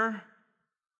fear,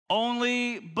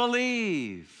 only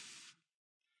believe.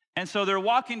 And so they're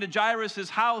walking to Jairus'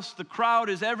 house. The crowd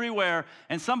is everywhere.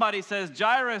 And somebody says,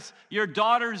 Jairus, your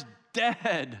daughter's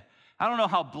dead. I don't know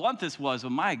how blunt this was,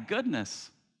 but my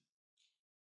goodness.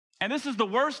 And this is the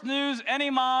worst news any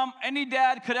mom, any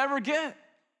dad could ever get.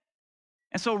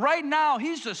 And so right now,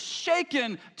 he's just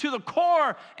shaken to the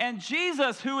core. And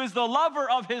Jesus, who is the lover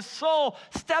of his soul,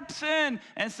 steps in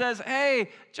and says, hey,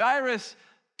 Jairus,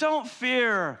 don't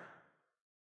fear.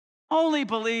 Only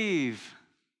believe.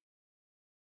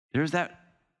 There's that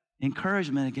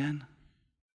encouragement again.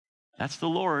 That's the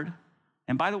Lord.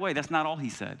 And by the way, that's not all he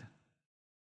said.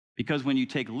 Because when you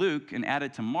take Luke and add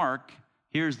it to Mark,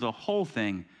 here's the whole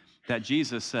thing that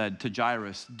Jesus said to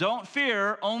Jairus. Don't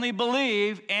fear, only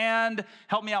believe, and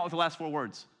help me out with the last 4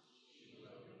 words.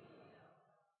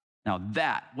 Now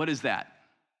what is that?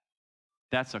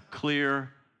 That's a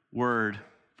clear word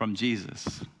from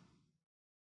Jesus.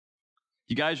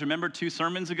 You guys remember 2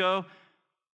 sermons ago?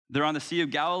 They're on the Sea of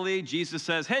Galilee. Jesus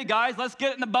says, hey guys, let's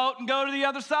get in the boat and go to the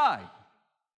other side.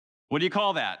 What do you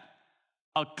call that?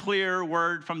 A clear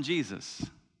word from Jesus.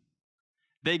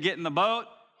 They get in the boat.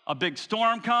 A big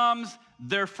storm comes.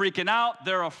 They're freaking out.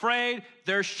 They're afraid.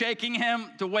 They're shaking him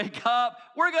to wake up.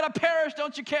 We're going to perish.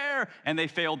 Don't you care? And they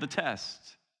failed the test.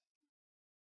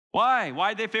 Why?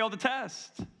 Why'd they fail the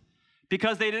test?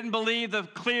 Because they didn't believe the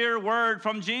clear word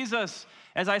from Jesus.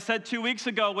 As I said 2 weeks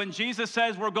ago, when Jesus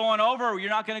says we're going over, you're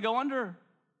not going to go under.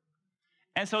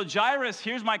 And so Jairus,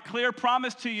 here's my clear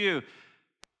promise to you.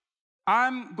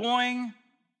 I'm going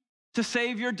to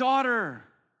save your daughter.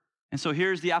 And so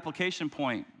here's the application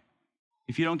point.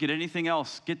 If you don't get anything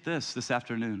else, get this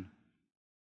afternoon.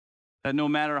 That no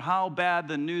matter how bad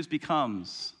the news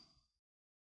becomes,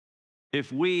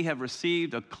 if we have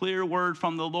received a clear word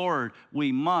from the Lord,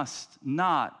 we must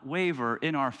not waver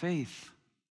in our faith.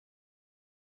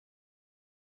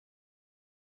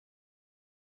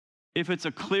 If it's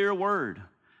a clear word.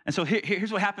 And so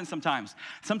here's what happens sometimes.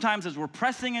 Sometimes as we're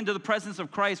pressing into the presence of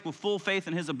Christ with full faith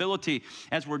in his ability,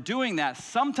 as we're doing that,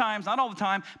 sometimes, not all the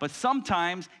time, but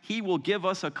sometimes he will give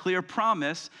us a clear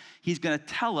promise. He's going to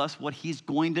tell us what he's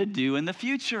going to do in the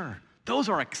future. Those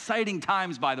are exciting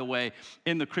times, by the way,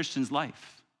 in the Christian's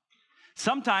life.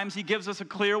 Sometimes he gives us a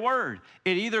clear word.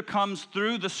 It either comes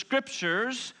through the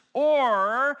scriptures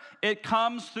or it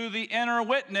comes through the inner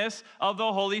witness of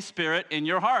the Holy Spirit in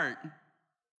your heart.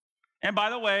 And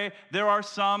by the way, there are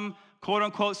some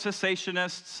quote-unquote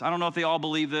cessationists. I don't know if they all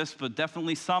believe this, but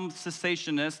definitely some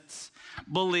cessationists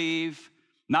believe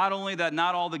not only that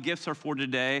not all the gifts are for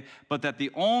today, but that the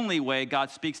only way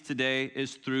God speaks today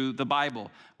is through the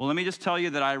Bible. Well, let me just tell you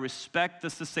that I respect the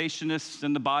cessationists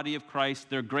in the body of Christ.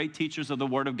 They're great teachers of the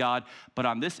Word of God, but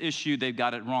on this issue, they've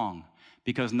got it wrong.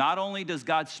 Because not only does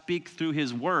God speak through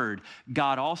his word,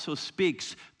 God also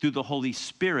speaks through the Holy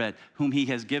Spirit, whom he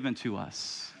has given to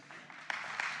us.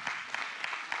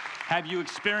 Have you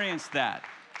experienced that?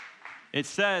 It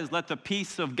says, let the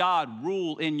peace of God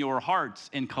rule in your hearts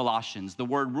in Colossians. The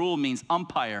word rule means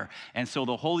umpire. And so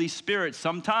the Holy Spirit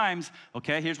sometimes,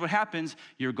 okay, here's what happens.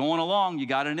 You're going along, you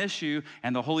got an issue,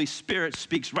 and the Holy Spirit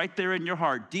speaks right there in your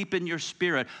heart, deep in your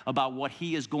spirit, about what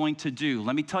he is going to do.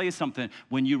 Let me tell you something.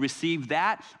 When you receive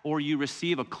that or you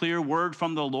receive a clear word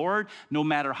from the Lord, no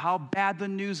matter how bad the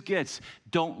news gets,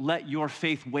 don't let your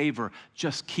faith waver.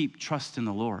 Just keep trusting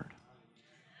the Lord.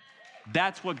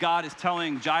 That's what God is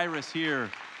telling Jairus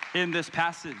here in this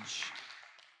passage.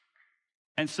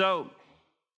 And so,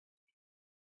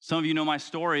 some of you know my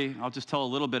story. I'll just tell a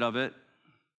little bit of it.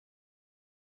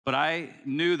 But I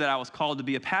knew that I was called to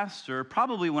be a pastor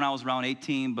probably when I was around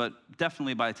 18, but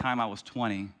definitely by the time I was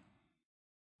 20,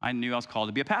 I knew I was called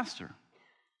to be a pastor.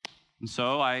 And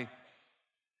so I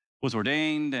was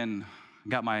ordained and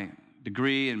got my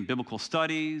degree in biblical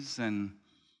studies and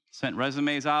sent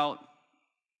resumes out.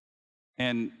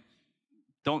 And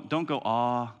don't go,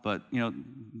 but,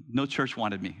 no church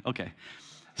wanted me. Okay.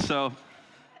 So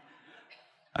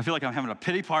I feel like I'm having a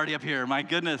pity party up here. My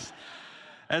goodness.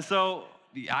 And so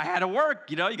I had to work.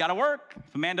 You got to work.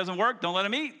 If a man doesn't work, don't let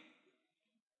him eat.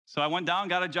 So I went down and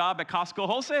got a job at Costco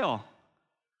Wholesale.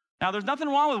 Now, there's nothing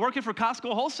wrong with working for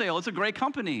Costco Wholesale. It's a great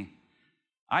company.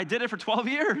 I did it for 12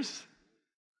 years.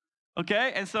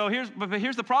 Okay? And so here's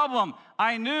the problem.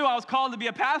 I knew I was called to be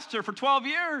a pastor for 12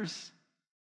 years.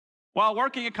 While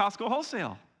working at Costco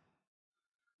Wholesale.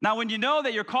 Now, when you know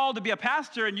that you're called to be a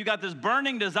pastor and you got this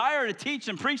burning desire to teach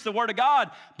and preach the Word of God,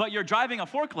 but you're driving a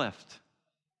forklift.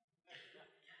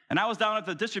 And I was down at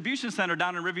the distribution center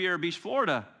down in Riviera Beach,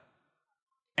 Florida,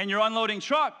 and you're unloading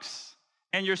trucks,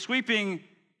 and you're sweeping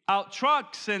out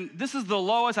trucks, and this is the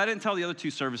lowest. I didn't tell the other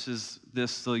two services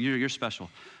this, so you're special.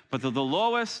 But the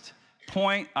lowest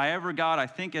point I ever got, I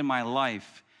think, in my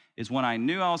life is when I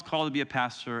knew I was called to be a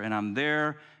pastor, and I'm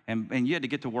there, and you had to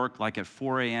get to work like at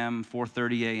 4 a.m.,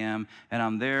 4:30 a.m., and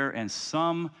I'm there, and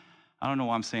I don't know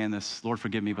why I'm saying this, Lord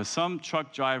forgive me, but some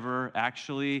truck driver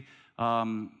actually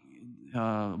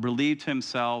relieved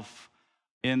himself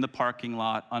in the parking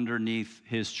lot underneath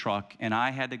his truck, and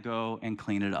I had to go and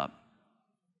clean it up.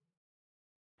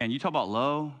 And you talk about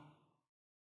low.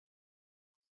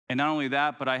 And not only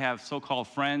that, but I have so-called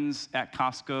friends at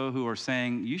Costco who are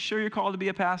saying, you sure you're called to be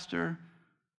a pastor?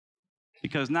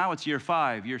 Because now it's year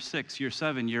 5, year 6, year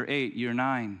 7, year 8, year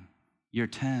 9, year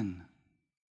 10.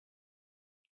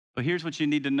 But here's what you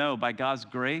need to know. By God's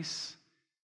grace,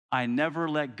 I never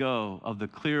let go of the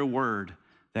clear word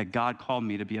that God called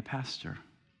me to be a pastor.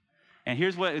 And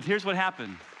here's what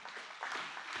happened.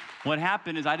 What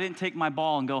happened is I didn't take my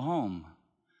ball and go home.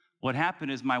 What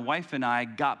happened is my wife and I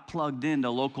got plugged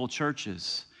into local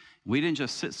churches. We didn't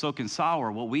just sit, soak, and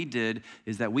sour. What we did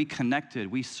is that we connected,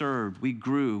 we served, we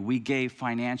grew, we gave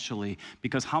financially.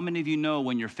 Because how many of you know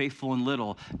when you're faithful in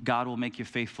little, God will make you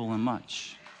faithful in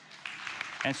much?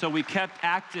 And so we kept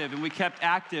active and we kept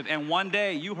active. And one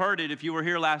day, you heard it if you were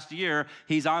here last year,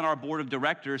 he's on our board of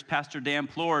directors, Pastor Dan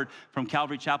Plord from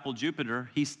Calvary Chapel, Jupiter.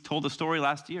 He told the story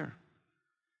last year.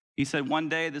 He said one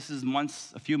day, this is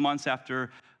a few months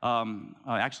after,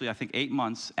 actually I think 8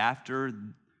 months after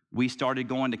we started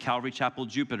going to Calvary Chapel,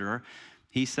 Jupiter,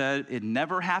 he said it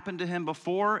never happened to him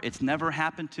before, it's never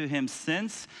happened to him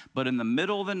since, but in the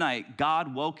middle of the night,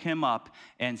 God woke him up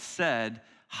and said,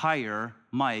 hire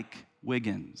Mike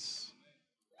Wiggins.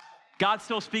 God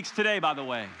still speaks today, by the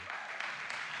way.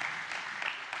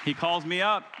 He calls me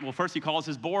up. Well, first he calls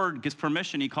his board, gets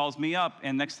permission, he calls me up,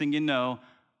 and next thing you know,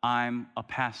 I'm a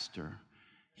pastor.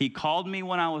 He called me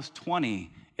when I was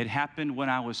 20. It happened when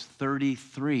I was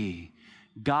 33.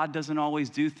 God doesn't always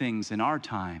do things in our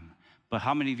time. But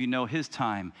how many of you know his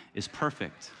time is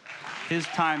perfect? His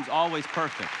time's always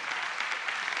perfect.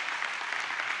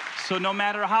 So no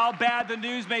matter how bad the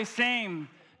news may seem,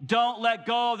 don't let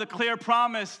go of the clear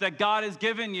promise that God has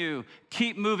given you.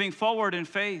 Keep moving forward in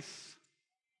faith.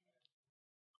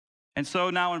 And so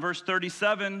now in verse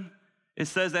 37, it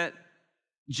says that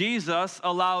Jesus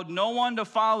allowed no one to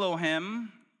follow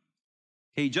him.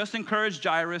 He just encouraged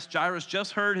Jairus. Jairus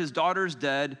just heard his daughter's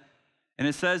dead. And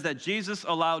it says that Jesus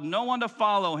allowed no one to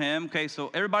follow him. Okay,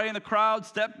 so everybody in the crowd,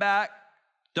 step back.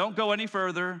 Don't go any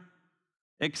further,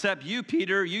 except you,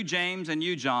 Peter, you, James, and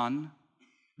you, John,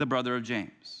 the brother of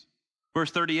James. Verse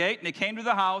 38, and they came to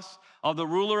the house of the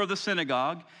ruler of the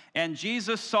synagogue, and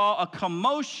Jesus saw a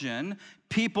commotion,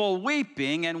 people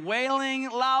weeping and wailing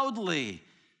loudly.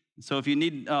 So if you're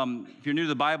new to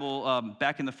the Bible,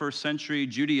 back in the first century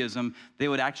Judaism, they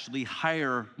would actually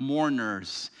hire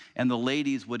mourners, and the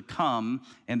ladies would come,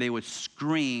 and they would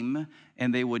scream,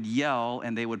 and they would yell,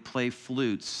 and they would play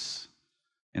flutes,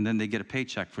 and then they get a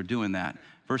paycheck for doing that.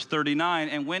 Verse 39,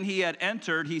 and when he had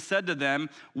entered, he said to them,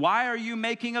 why are you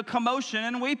making a commotion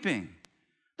and weeping?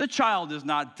 The child is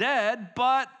not dead,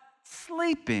 but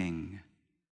sleeping.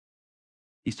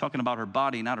 He's talking about her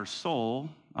body, not her soul.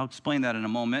 I'll explain that in a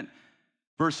moment.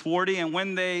 Verse 40, and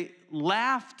when they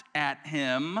laughed at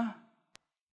him,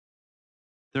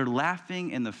 they're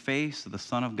laughing in the face of the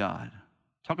Son of God.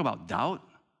 Talk about doubt.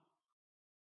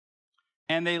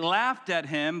 And they laughed at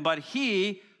him, but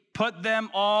he put them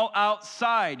all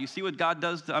outside. You see what God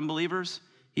does to unbelievers?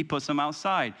 He puts them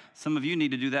outside. Some of you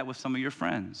need to do that with some of your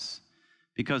friends.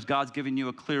 Because God's giving you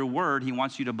a clear word, he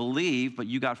wants you to believe, but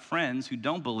you got friends who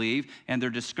don't believe, and they're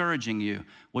discouraging you.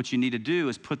 What you need to do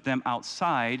is put them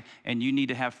outside, and you need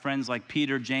to have friends like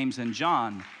Peter, James, and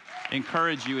John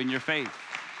encourage you in your faith.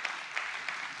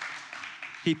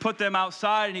 He put them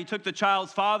outside, and he took the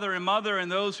child's father and mother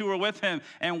and those who were with him,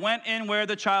 and went in where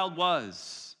the child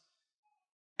was.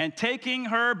 And taking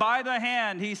her by the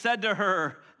hand, he said to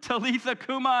her, Talitha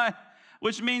Kumai,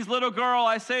 which means, little girl,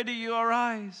 I say to you,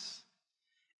 arise.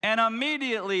 And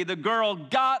immediately the girl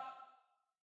got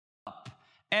up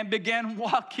and began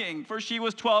walking, for she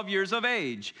was 12 years of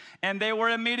age. And they were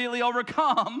immediately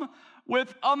overcome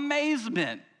with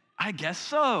amazement. I guess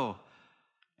so.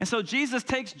 And so Jesus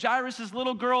takes Jairus'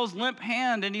 little girl's limp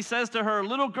hand, and he says to her,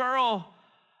 little girl,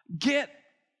 get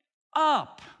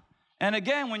up. And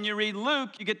again, when you read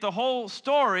Luke, you get the whole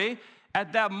story.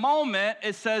 At that moment,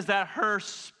 it says that her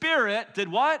spirit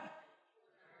did what?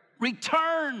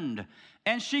 Returned.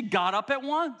 And she got up at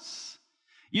once.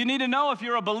 You need to know, if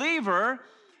you're a believer,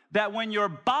 that when your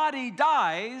body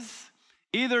dies,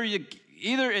 either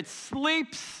it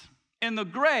sleeps in the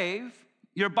grave,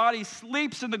 your body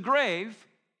sleeps in the grave,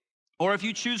 or if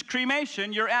you choose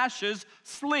cremation, your ashes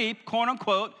sleep, quote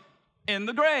unquote, in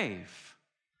the grave.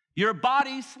 Your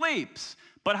body sleeps.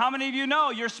 But how many of you know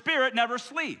your spirit never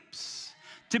sleeps?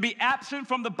 To be absent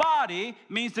from the body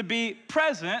means to be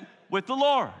present with the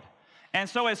Lord. And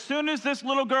so as soon as this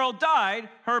little girl died,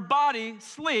 her body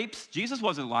sleeps. Jesus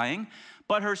wasn't lying,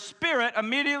 but her spirit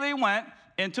immediately went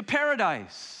into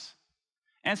paradise.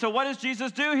 And so what does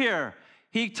Jesus do here?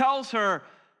 He tells her,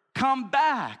 come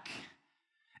back.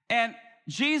 And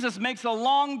Jesus makes a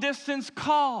long distance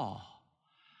call.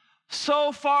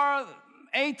 So far,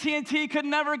 AT&T could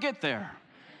never get there.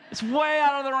 It's way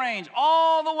out of the range,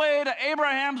 all the way to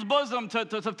Abraham's bosom,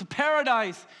 to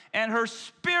paradise. And her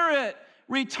spirit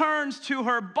returns to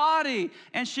her body,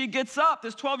 and she gets up,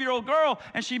 this 12-year-old girl,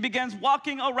 and she begins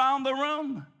walking around the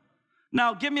room.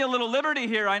 Now, give me a little liberty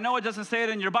here. I know it doesn't say it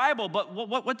in your Bible, but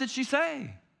what did she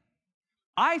say?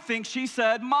 I think she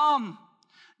said, Mom,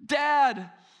 Dad,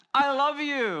 I love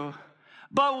you,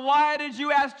 but why did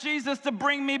you ask Jesus to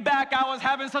bring me back? I was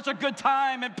having such a good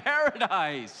time in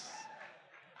paradise.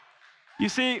 You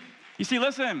see,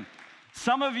 listen,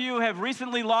 some of you have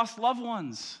recently lost loved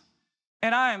ones.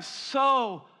 And I am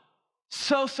so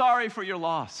So sorry for your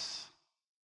loss.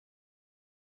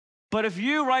 But if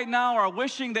you right now are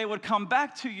wishing they would come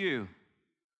back to you,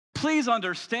 please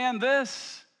understand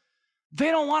this. They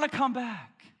don't want to come back.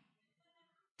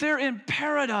 They're in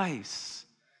paradise.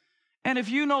 And if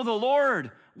you know the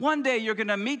Lord, one day you're going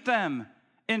to meet them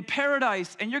in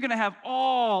paradise and you're going to have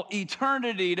all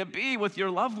eternity to be with your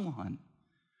loved one.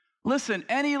 Listen,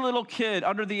 any little kid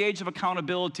under the age of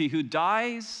accountability who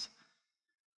dies,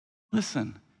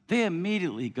 listen, they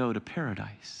immediately go to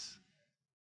paradise.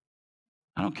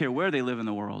 I don't care where they live in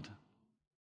the world.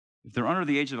 If they're under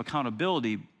the age of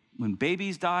accountability, when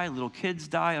babies die, little kids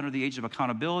die under the age of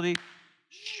accountability,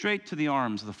 straight to the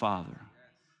arms of the Father.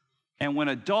 And when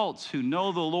adults who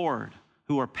know the Lord,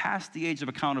 who are past the age of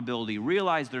accountability,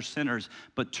 realize they're sinners,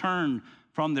 but turn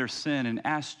from their sin and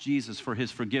ask Jesus for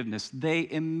his forgiveness, they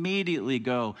immediately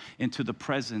go into the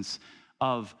presence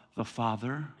of the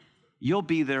Father. You'll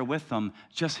be there with them.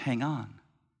 Just hang on.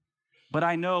 But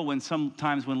I know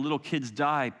sometimes when little kids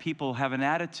die, people have an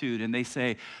attitude and they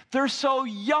say, they're so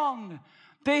young.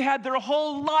 They had their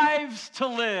whole lives to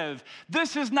live.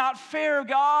 This is not fair,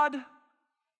 God.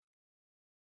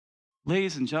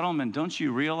 Ladies and gentlemen, don't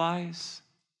you realize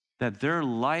that their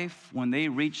life, when they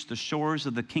reach the shores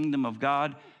of the kingdom of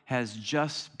God, has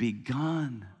just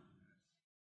begun?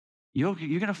 You're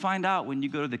going to find out when you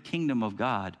go to the kingdom of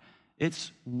God,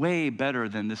 it's way better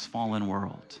than this fallen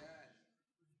world.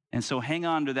 And so hang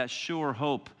on to that sure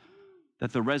hope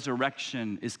that the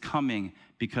resurrection is coming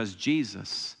because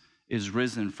Jesus is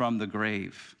risen from the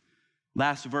grave.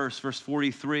 Last verse, verse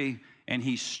 43, and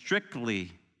he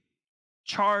strictly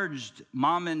charged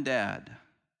mom and dad,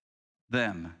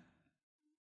 them,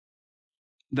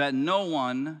 that no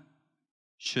one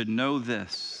should know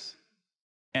this,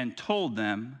 and told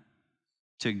them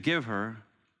to give her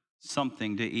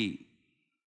something to eat.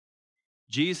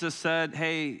 Jesus said,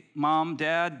 hey, mom,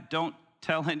 dad, don't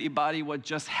tell anybody what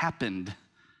just happened.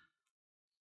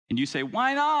 And you say,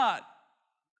 why not?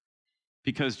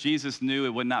 Because Jesus knew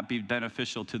it would not be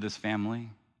beneficial to this family.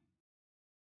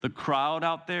 The crowd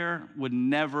out there would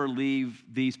never leave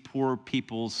these poor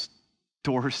people's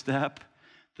doorstep.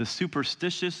 The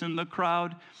superstitious in the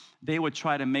crowd, they would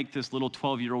try to make this little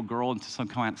 12-year-old girl into some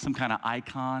kind of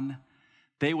icon.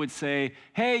 They would say,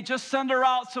 hey, just send her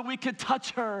out so we could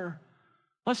touch her.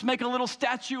 Let's make a little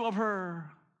statue of her.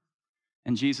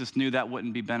 And Jesus knew that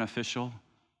wouldn't be beneficial.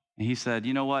 And he said,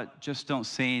 you know what? Just don't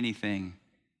say anything.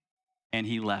 And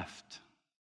he left.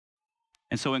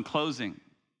 And so in closing,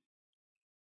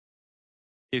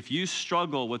 if you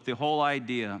struggle with the whole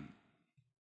idea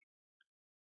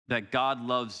that God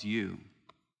loves you,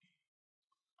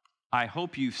 I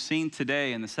hope you've seen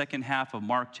today in the second half of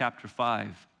Mark chapter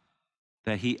 5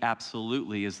 that he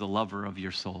absolutely is the lover of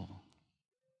your soul.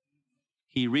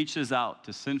 He reaches out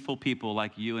to sinful people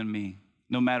like you and me,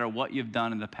 no matter what you've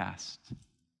done in the past.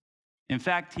 In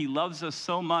fact, he loves us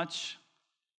so much.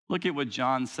 Look at what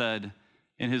John said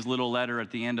in his little letter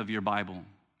at the end of your Bible.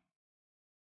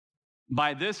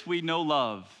 By this we know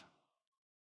love,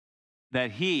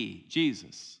 that he,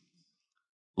 Jesus,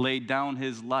 laid down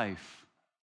his life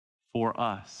for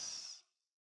us.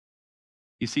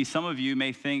 You see, some of you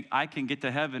may think, I can get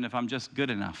to heaven if I'm just good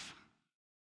enough.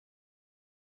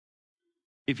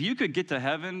 If you could get to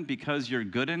heaven because you're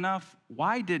good enough,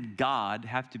 why did God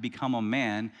have to become a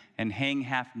man and hang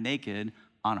half naked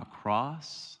on a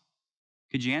cross?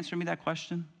 Could you answer me that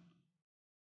question?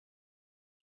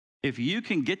 If you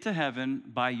can get to heaven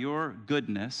by your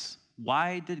goodness,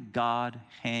 why did God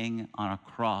hang on a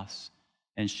cross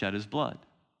and shed his blood?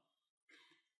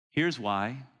 Here's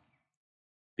why.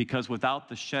 Because without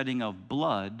the shedding of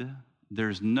blood,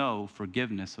 there's no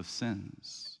forgiveness of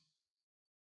sins.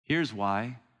 Here's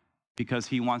why. Because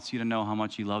he wants you to know how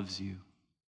much he loves you.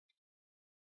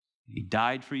 He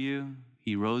died for you.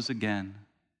 He rose again.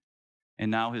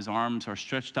 And now his arms are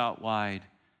stretched out wide.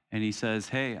 And he says,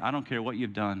 hey, I don't care what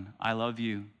you've done. I love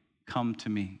you. Come to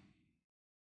me.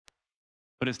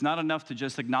 But it's not enough to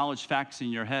just acknowledge facts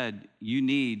in your head. You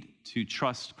need to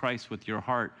trust Christ with your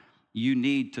heart. You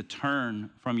need to turn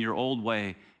from your old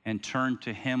way and turn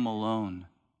to him alone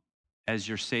as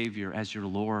your Savior, as your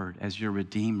Lord, as your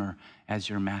Redeemer, as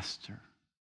your Master.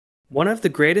 One of the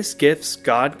greatest gifts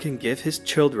God can give his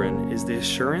children is the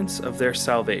assurance of their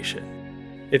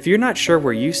salvation. If you're not sure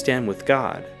where you stand with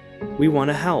God, we want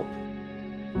to help.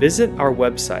 Visit our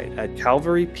website at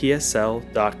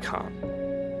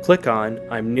calvarypsl.com. Click on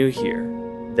I'm New Here,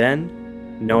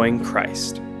 then Knowing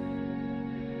Christ.